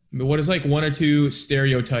like one or two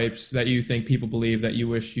stereotypes that you think people believe that you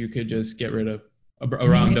wish you could just get rid of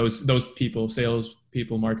around those people, sales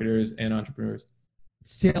people, marketers, and entrepreneurs?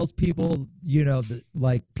 Salespeople,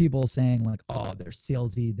 like people saying like, oh, they're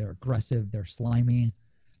salesy, they're aggressive, they're slimy.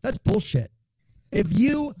 That's bullshit. If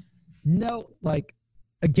you know, like,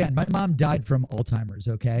 again, my mom died from Alzheimer's,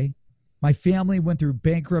 okay? My family went through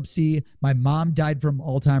bankruptcy. My mom died from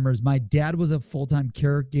Alzheimer's. My dad was a full-time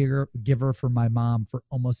caregiver for my mom for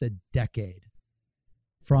almost a decade.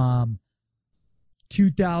 From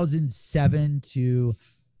 2007 to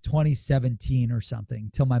 2017 or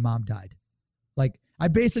something, till my mom died. Like, my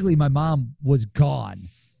mom was gone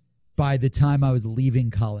by the time I was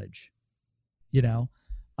leaving college, If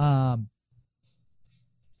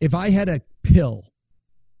I had a pill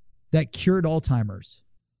that cured Alzheimer's,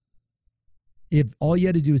 if all you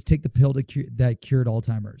had to do is take the pill that cured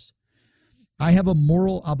Alzheimer's, I have a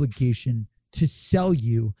moral obligation to sell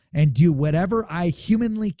you and do whatever I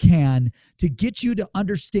humanly can to get you to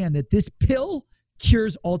understand that this pill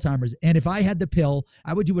cures Alzheimer's. And if I had the pill,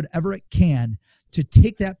 I would do whatever it can to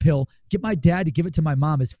take that pill, get my dad to give it to my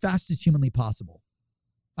mom as fast as humanly possible.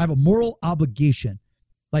 I have a moral obligation.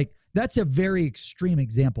 Like, that's a very extreme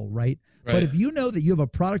example, right? But if you know that you have a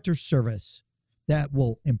product or service that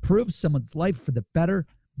will improve someone's life for the better,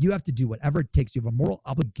 you have to do whatever it takes. You have a moral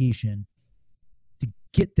obligation to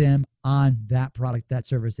get them on that product, that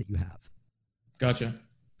service that you have. Gotcha.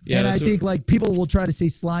 Yeah, and I think like people will try to say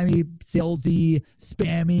slimy, salesy,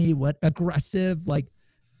 spammy, aggressive. Like,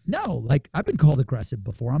 no, like I've been called aggressive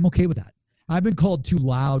before. I'm okay with that. I've been called too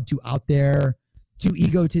loud, too out there, too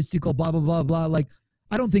egotistical, blah, blah, blah, blah. Like,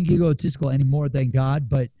 I don't think egotistical anymore, thank God.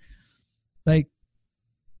 But like,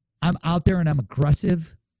 I'm out there and I'm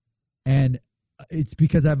aggressive, and it's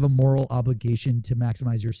because I have a moral obligation to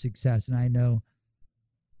maximize your success. And I know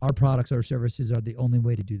our products or services are the only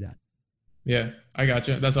way to do that. Yeah, I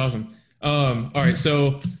gotcha. That's awesome. All right.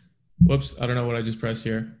 So, whoops, I don't know what I just pressed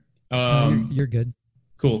here. You're good.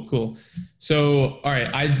 Cool. So, all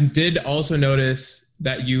right. I did also notice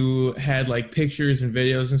that you had like pictures and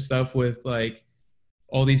videos and stuff with like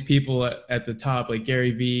all these people at the top, like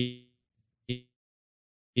Gary Vee,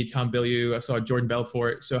 Tom Bilyeu. I saw Jordan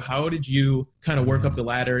Belfort. So how did you kind of work up the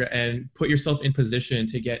ladder and put yourself in position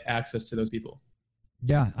to get access to those people?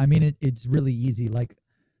 Yeah. I mean, it's really easy. Like,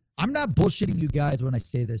 I'm not bullshitting you guys when I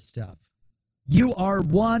say this stuff. You are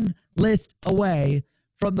one list away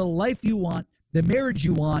from the life you want, the marriage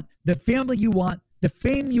you want, the family you want, the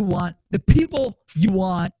fame you want, the people you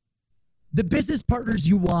want, the business partners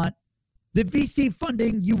you want, the VC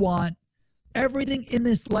funding you want. Everything in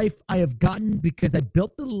this life I have gotten because I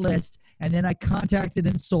built the list, and then I contacted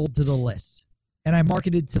and sold to the list, and I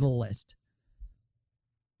marketed to the list.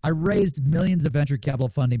 I raised millions of venture capital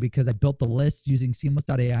funding because I built the list using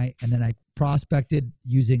Seamless.ai, and then I prospected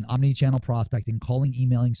using omni-channel prospecting, calling,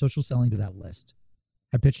 emailing, social selling to that list.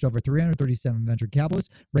 I pitched over 337 venture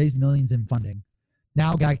capitalists, raised millions in funding.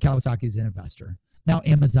 Now Guy Kawasaki is an investor. Now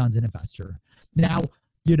Amazon's an investor. Now,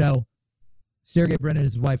 Sergey Brin and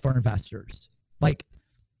his wife are investors. Like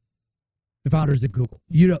the founders of Google.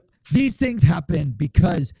 These things happen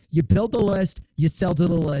because you build the list, you sell to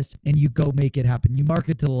the list, and you go make it happen. You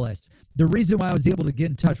market to the list. The reason why I was able to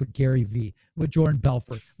get in touch with Gary Vee, with Jordan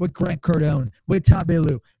Belfort, with Grant Cardone, with Tom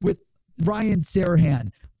Bilyeu, with Ryan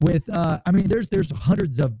Serhant, with there's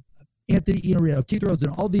hundreds of Anthony Iannarino, Keith Rose,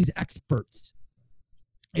 and all these experts.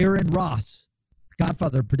 Aaron Ross,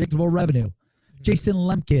 Godfather, Predictable Revenue, Jason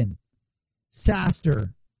Lemkin,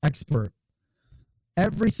 SaaStr expert.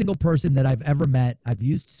 Every single person that I've ever met, I've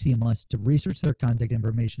used Seamless to research their contact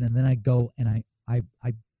information, and then I go and I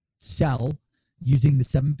sell using the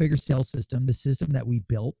 7-figure sales system, the system that we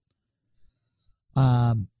built.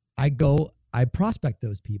 I prospect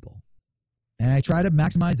those people and I try to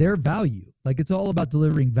maximize their value. Like, it's all about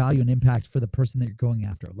delivering value and impact for the person that you're going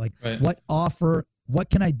after. Like, right. what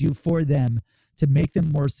can I do for them to make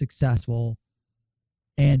them more successful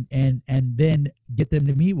and then get them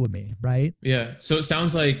to meet with me. Right. Yeah. So it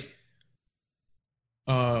sounds like,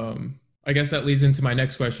 I guess that leads into my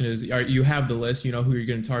next question is, you have the list, you know who you're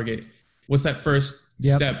going to target. What's that first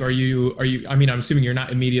step? Are you, I mean, I'm assuming you're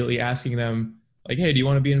not immediately asking them like, hey, do you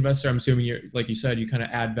want to be an investor? I'm assuming you're, like you said, you kind of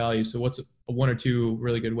add value. So what's one or two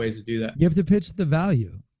really good ways to do that? You have to pitch the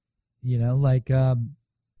value, you know, like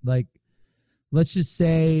let's just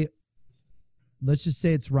say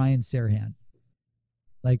it's Ryan Serhant.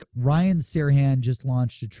 Like, Ryan Serhant just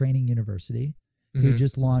launched a training university. He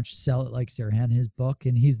just launched Sell It Like Serhant, his book,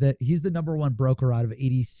 and he's the number one broker out of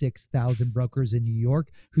 86,000 brokers in New York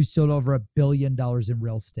who sold over $1 billion in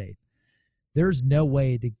real estate. There's no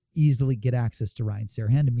way to easily get access to Ryan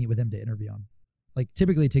Serhant to meet with him to interview him. Like,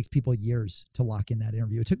 typically it takes people years to lock in that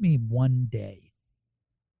interview. It took me 1 day.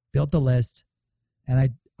 Built the list,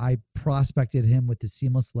 and I prospected him with the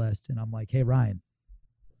seamless list, and I'm like, hey, Ryan,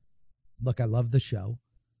 look, I love the show.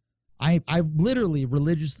 I literally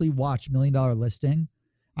religiously watch $1 Million Listing.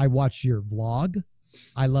 I watch your vlog.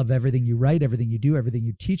 I love everything you write, everything you do, everything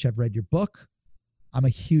you teach. I've read your book. I'm a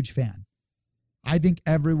huge fan. I think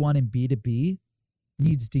everyone in B2B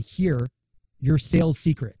needs to hear your sales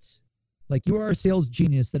secrets. Like, you are a sales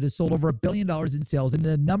genius that has sold over $1 billion in sales in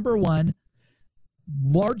the number one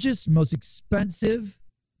largest, most expensive,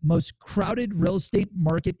 most crowded real estate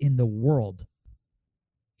market in the world.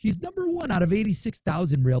 He's number one out of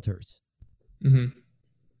 86,000 realtors.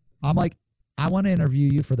 I'm like, I want to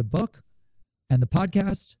interview you for the book and the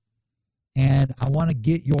podcast, and I want to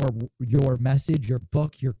get your message, your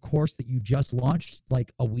book, your course that you just launched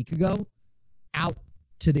like a week ago out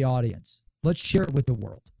to the audience. Let's share it with the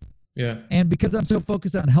world. Yeah. And because I'm so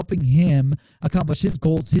focused on helping him accomplish his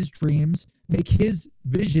goals, his dreams, make his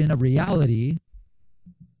vision a reality,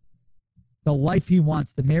 the life he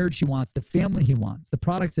wants, the marriage he wants, the family he wants, the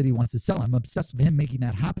products that he wants to sell, I'm obsessed with him making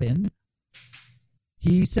that happen.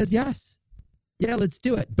 He says yes. Yeah, let's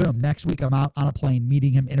do it. Boom. Next week, I'm out on a plane,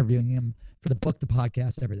 meeting him, interviewing him for the book, the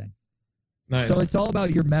podcast, everything. Nice. So it's all about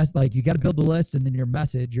your mess. Like, you got to build the list, and then your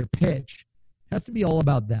message, your pitch has to be all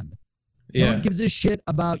about them. Yeah. No one gives a shit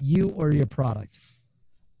about you or your product.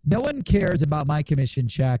 No one cares about my commission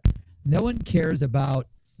check. No one cares about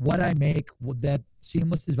what I make. That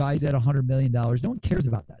Seamless is valued at $100 million. No one cares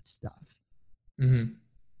about that stuff. The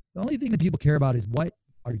only thing that people care about is, what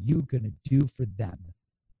are you going to do for them?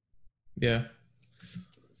 Yeah.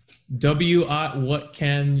 What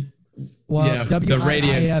can... Well, yeah,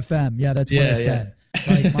 WIIFM. Yeah, that's what I said.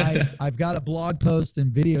 Like, I've got a blog post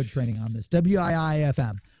and video training on this.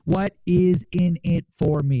 WIIFM. What is in it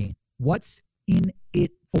for me? What's in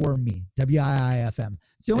it for me? WIIFM.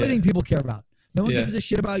 It's the only thing people care about. No one gives a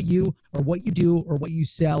shit about you or what you do or what you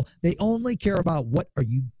sell. They only care about, what are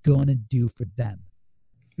you going to do for them?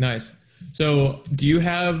 Nice. So do you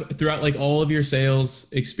have, throughout like all of your sales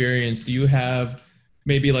experience, do you have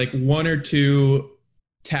maybe like one or two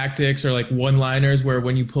tactics or like one-liners where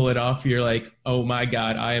when you pull it off, you're like, oh my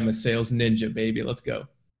God, I am a sales ninja, baby. Let's go.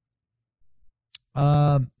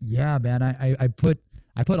 Yeah, man. I put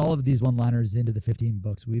all of these one-liners into the 15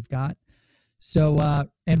 books we've got. So,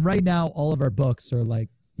 and right now, all of our books are like,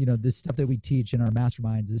 you know, this stuff that we teach in our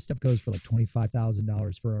masterminds, this stuff goes for like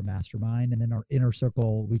 $25,000 for our mastermind. And then our inner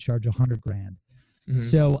circle, we charge $100,000.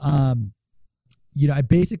 So, you know, I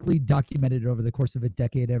basically documented over the course of a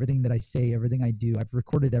decade, everything that I say, everything I do. I've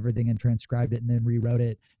recorded everything and transcribed it and then rewrote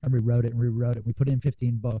it and rewrote it and rewrote it. We put in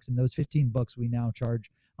 15 books, and those 15 books we now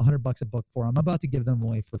charge $100 a book for. I'm about to give them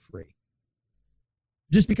away for free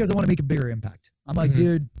just because I want to make a bigger impact. I'm like,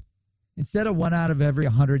 dude, instead of 1 out of every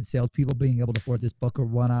 100 salespeople being able to afford this book, or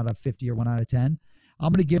 1 out of 50 or 1 out of 10,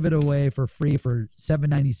 I'm going to give it away for free for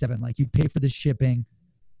 $7.97. Like, you pay for the shipping.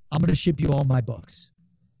 I'm going to ship you all my books.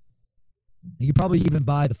 You could probably even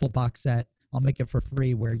buy the full box set. I'll make it for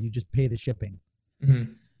free where you just pay the shipping.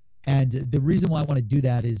 And the reason why I want to do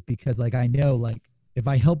that is because, like, I know, like, if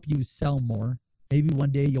I help you sell more, maybe one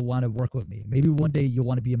day you'll want to work with me. Maybe one day you'll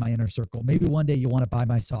want to be in my inner circle. Maybe one day you'll want to buy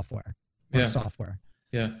my software.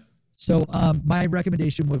 Yeah. So my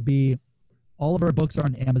recommendation would be, all of our books are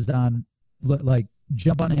on Amazon. Like,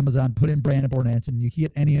 jump on Amazon, put in Brandon Bornanson. You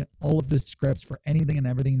can get all of the scripts for anything and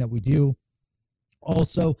everything that we do.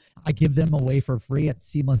 Also, I give them away for free at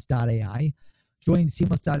seamless.ai. join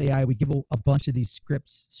Seamless.ai. We give a bunch of these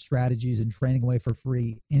scripts, strategies, and training away for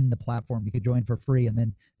free in the platform. You could join for free, and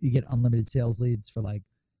then you get unlimited sales leads for like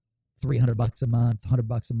 $300 a month,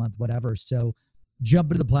 $100 a month, whatever. So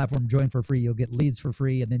jump into the platform, join for free. You'll get leads for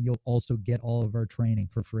free, and then you'll also get all of our training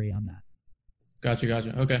for free on that.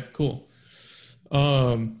 Gotcha. Okay, cool.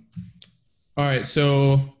 All right,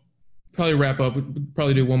 so probably wrap up.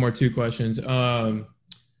 Probably do one more 2 questions.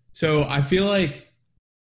 So I feel like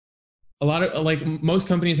a lot of, like, most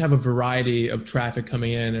companies have a variety of traffic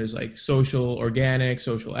coming in. There's like social, organic,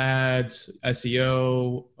 social ads,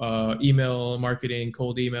 SEO, email marketing,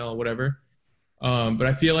 cold email, whatever. But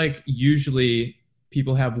I feel like usually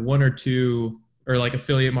people have 1 or 2, or like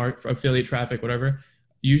affiliate traffic, whatever.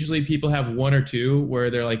 Usually people have 1 or 2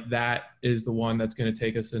 where they're like, that is the one that's going to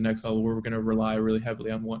take us to the next level, where we're going to rely really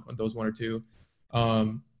heavily on those 1 or 2.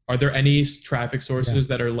 Are there any traffic sources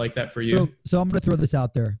that are like that for you? So I'm going to throw this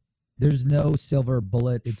out there. There's no silver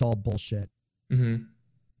bullet. It's all bullshit. Mm-hmm.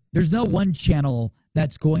 There's no one channel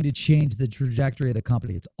that's going to change the trajectory of the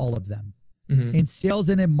company. It's all of them. Mm-hmm. In sales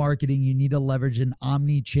and in marketing, you need to leverage an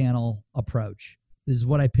omni-channel approach. This is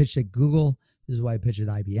what I pitched at Google. This is what I pitched at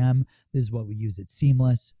IBM. This is what we use at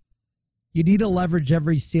Seamless. You need to leverage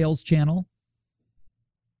every sales channel,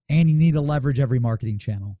 and you need to leverage every marketing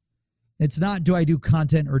channel. It's not, do I do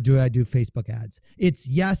content or do I do Facebook ads? It's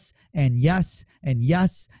yes and yes and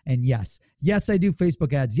yes and yes. Yes, I do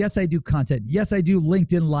Facebook ads. Yes, I do content. Yes, I do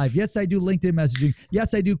LinkedIn Live. Yes, I do LinkedIn messaging.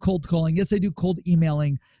 Yes, I do cold calling. Yes, I do cold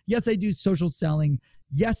emailing. Yes, I do social selling.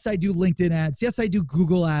 Yes, I do LinkedIn ads. Yes, I do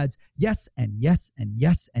Google ads. Yes, and yes, and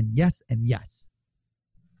yes, and yes, and yes.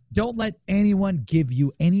 Don't let anyone give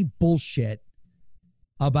you any bullshit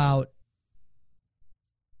about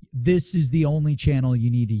this is the only channel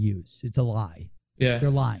you need to use. It's a lie. Yeah. They're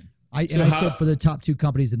lying. I sold for the top 2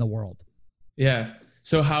 companies in the world. Yeah.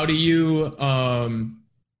 So how do you,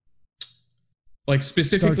 like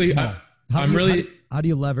specifically, how do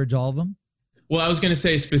you leverage all of them? Well, I was going to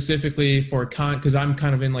say specifically for because I'm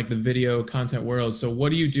kind of in like the video content world. So what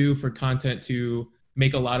do you do for content to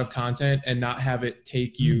make a lot of content and not have it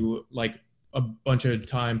take you like a bunch of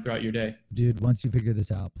time throughout your day? Dude, once you figure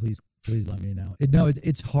this out, please let me know.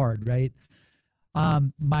 It's hard, right?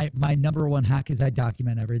 My number one hack is I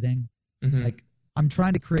document everything. Mm-hmm. Like, I'm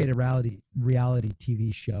trying to create a reality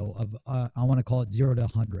TV show of I want to call it 0 to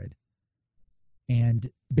 100, and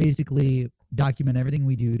basically document everything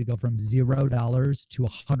we do to go from $0 to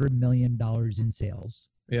 $100 million in sales.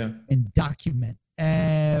 Yeah, and document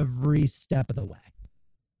every step of the way.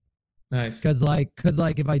 Nice. Because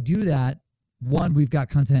if I do that, 1, we've got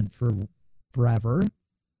content for forever.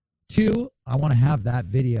 2, I want to have that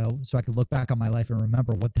video so I can look back on my life and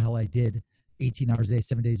remember what the hell I did 18 hours a day,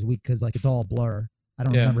 7 days a week, because like it's all a blur. I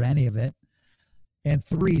don't remember any of it. And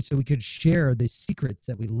 3, so we could share the secrets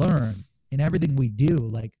that we learn in everything we do.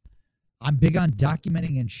 Like, I'm big on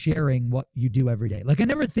documenting and sharing what you do every day. Like, I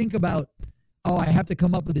never think about, I have to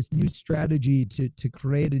come up with this new strategy to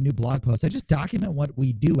create a new blog post. I just document what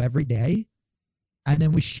we do every day, and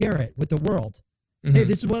then we share it with the world. Mm-hmm. Hey,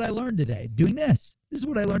 this is what I learned today doing this. This is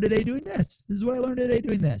what I learned today doing this. This is what I learned today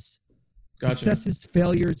doing this. Gotcha. Successes,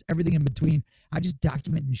 failures, everything in between. I just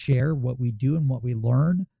document and share what we do and what we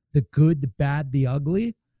learn, the good, the bad, the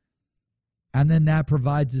ugly. And then that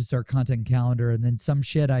provides us our content calendar. And then some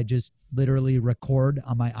shit I just literally record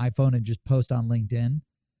on my iPhone and just post on LinkedIn.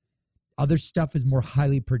 Other stuff is more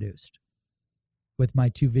highly produced with my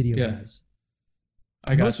 2 video guys.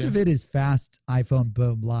 Most of it is fast iPhone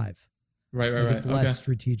boom live. Right. It's less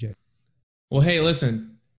strategic. Well, hey,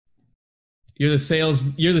 listen, you're the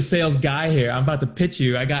sales guy here. I'm about to pitch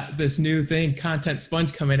you. I got this new thing, Content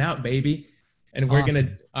Sponge, coming out, baby. And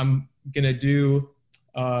I'm going to do,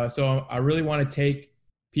 so I really want to take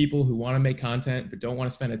people who want to make content, but don't want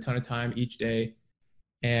to spend a ton of time each day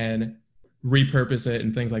and repurpose it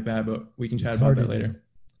and things like that. But we can chat about that later.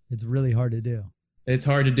 It's really hard to do. It's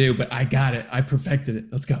hard to do, but I got it. I perfected it.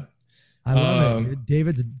 Let's go. I love it, dude.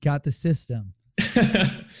 David's got the system.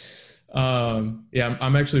 Yeah,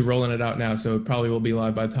 I'm actually rolling it out now, so it probably will be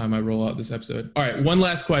live by the time I roll out this episode. All right, one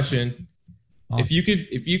last question. Awesome. If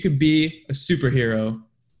you could be a superhero,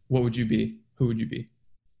 what would you be? Who would you be?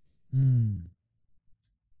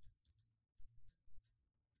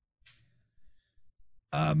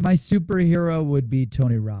 My superhero would be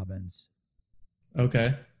Tony Robbins.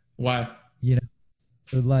 Okay. Why?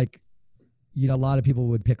 A lot of people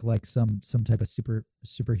would pick like some type of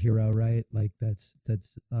superhero, right? Like that's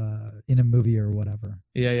in a movie or whatever.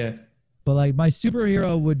 Yeah. But like my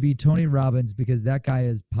superhero would be Tony Robbins, because that guy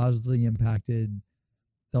has positively impacted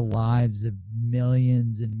the lives of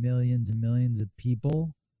millions and millions and millions of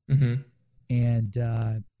people. Mm-hmm.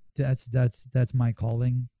 And that's my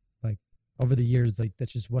calling. Like over the years, like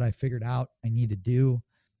that's just what I figured out I need to do.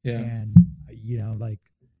 Yeah. And like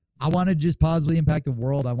I want to just positively impact the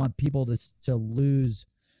world. I want people to lose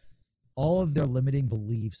all of their limiting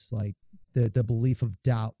beliefs, like the belief of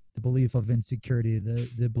doubt, the belief of insecurity,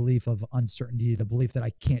 the belief of uncertainty, the belief that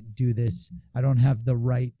I can't do this. I don't have the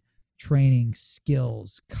right training,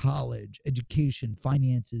 skills, college, education,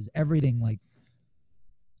 finances, everything. Like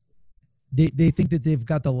they think that they've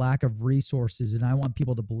got the lack of resources. And I want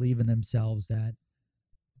people to believe in themselves that,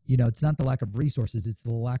 it's not the lack of resources. It's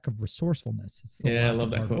the lack of resourcefulness. It's the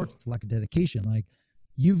lack of hard work. It's the lack of dedication. Like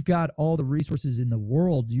you've got all the resources in the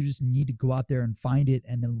world. You just need to go out there and find it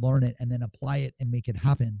and then learn it and then apply it and make it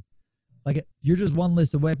happen. Like you're just one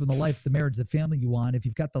list away from the life, the marriage, the family you want. If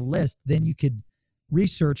you've got the list, then you could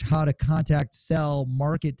research how to contact, sell,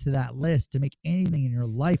 market to that list to make anything in your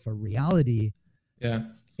life a reality. Yeah.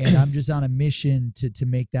 And I'm just on a mission to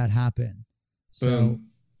make that happen. So, Boom.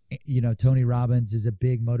 Tony Robbins is a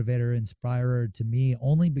big motivator, inspirer to me,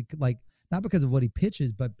 only not because of what he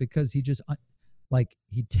pitches, but because he just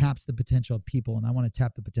he taps the potential of people, and I want to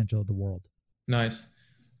tap the potential of the world. Nice.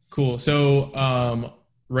 Cool. So,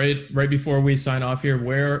 right before we sign off here,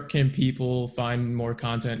 where can people find more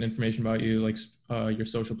content and information about you, like your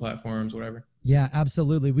social platforms, whatever? Yeah,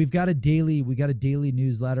 absolutely. We got a daily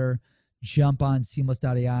newsletter. Jump on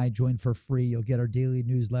seamless.ai, join for free. You'll get our daily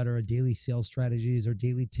newsletter, our daily sales strategies, our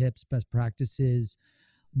daily tips, best practices,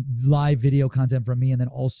 live video content from me. And then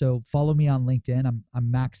also follow me on LinkedIn. I'm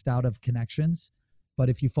maxed out of connections, but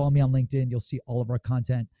if you follow me on LinkedIn, you'll see all of our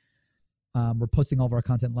content. We're posting all of our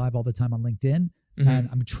content live all the time on LinkedIn. Mm-hmm. And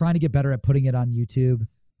I'm trying to get better at putting it on YouTube.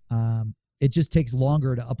 It just takes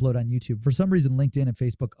longer to upload on YouTube. For some reason, LinkedIn and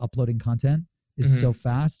Facebook uploading content is so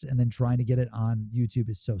fast, and then trying to get it on YouTube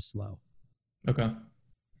is so slow. Okay.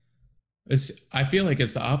 I feel like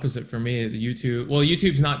it's the opposite for me.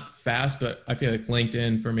 YouTube's not fast, but I feel like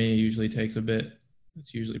LinkedIn for me usually takes a bit.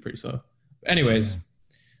 It's usually pretty slow. Anyways,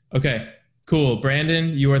 okay, cool.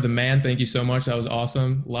 Brandon, you are the man. Thank you so much. That was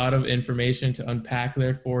awesome. A lot of information to unpack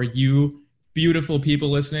there for you beautiful people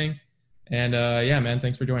listening. And yeah, man,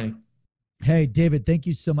 thanks for joining. Hey, David, thank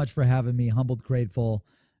you so much for having me. Humbled, grateful.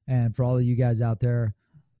 And for all of you guys out there,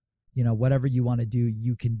 whatever you want to do,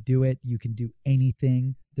 you can do it. You can do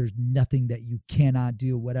anything. There's nothing that you cannot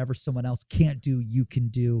do. Whatever someone else can't do, you can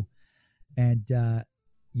do. And,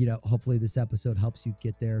 hopefully this episode helps you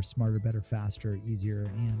get there smarter, better, faster,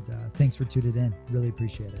 easier. And thanks for tuning in. Really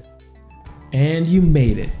appreciate it. And you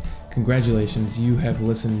made it. Congratulations. You have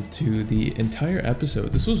listened to the entire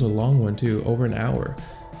episode. This was a long one too, over an hour.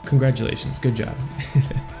 Congratulations. Good job.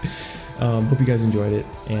 Hope you guys enjoyed it.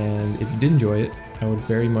 And if you did enjoy it, I would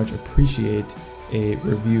very much appreciate a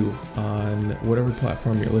review on whatever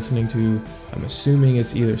platform you're listening to. I'm assuming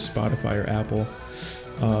it's either Spotify or Apple.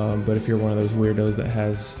 But if you're one of those weirdos that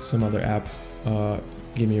has some other app,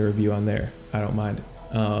 give me a review on there. I don't mind.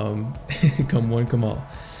 Come one, come all.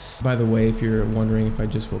 By the way, if you're wondering if I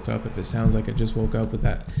just woke up, if it sounds like I just woke up with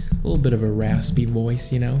that little bit of a raspy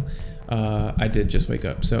voice, I did just wake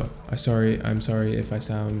up. So I'm sorry if I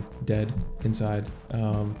sound dead inside.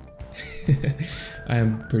 I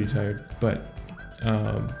am pretty tired, but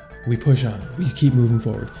we push on. We keep moving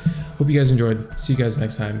forward. Hope you guys enjoyed. See you guys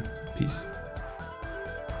next time. Peace.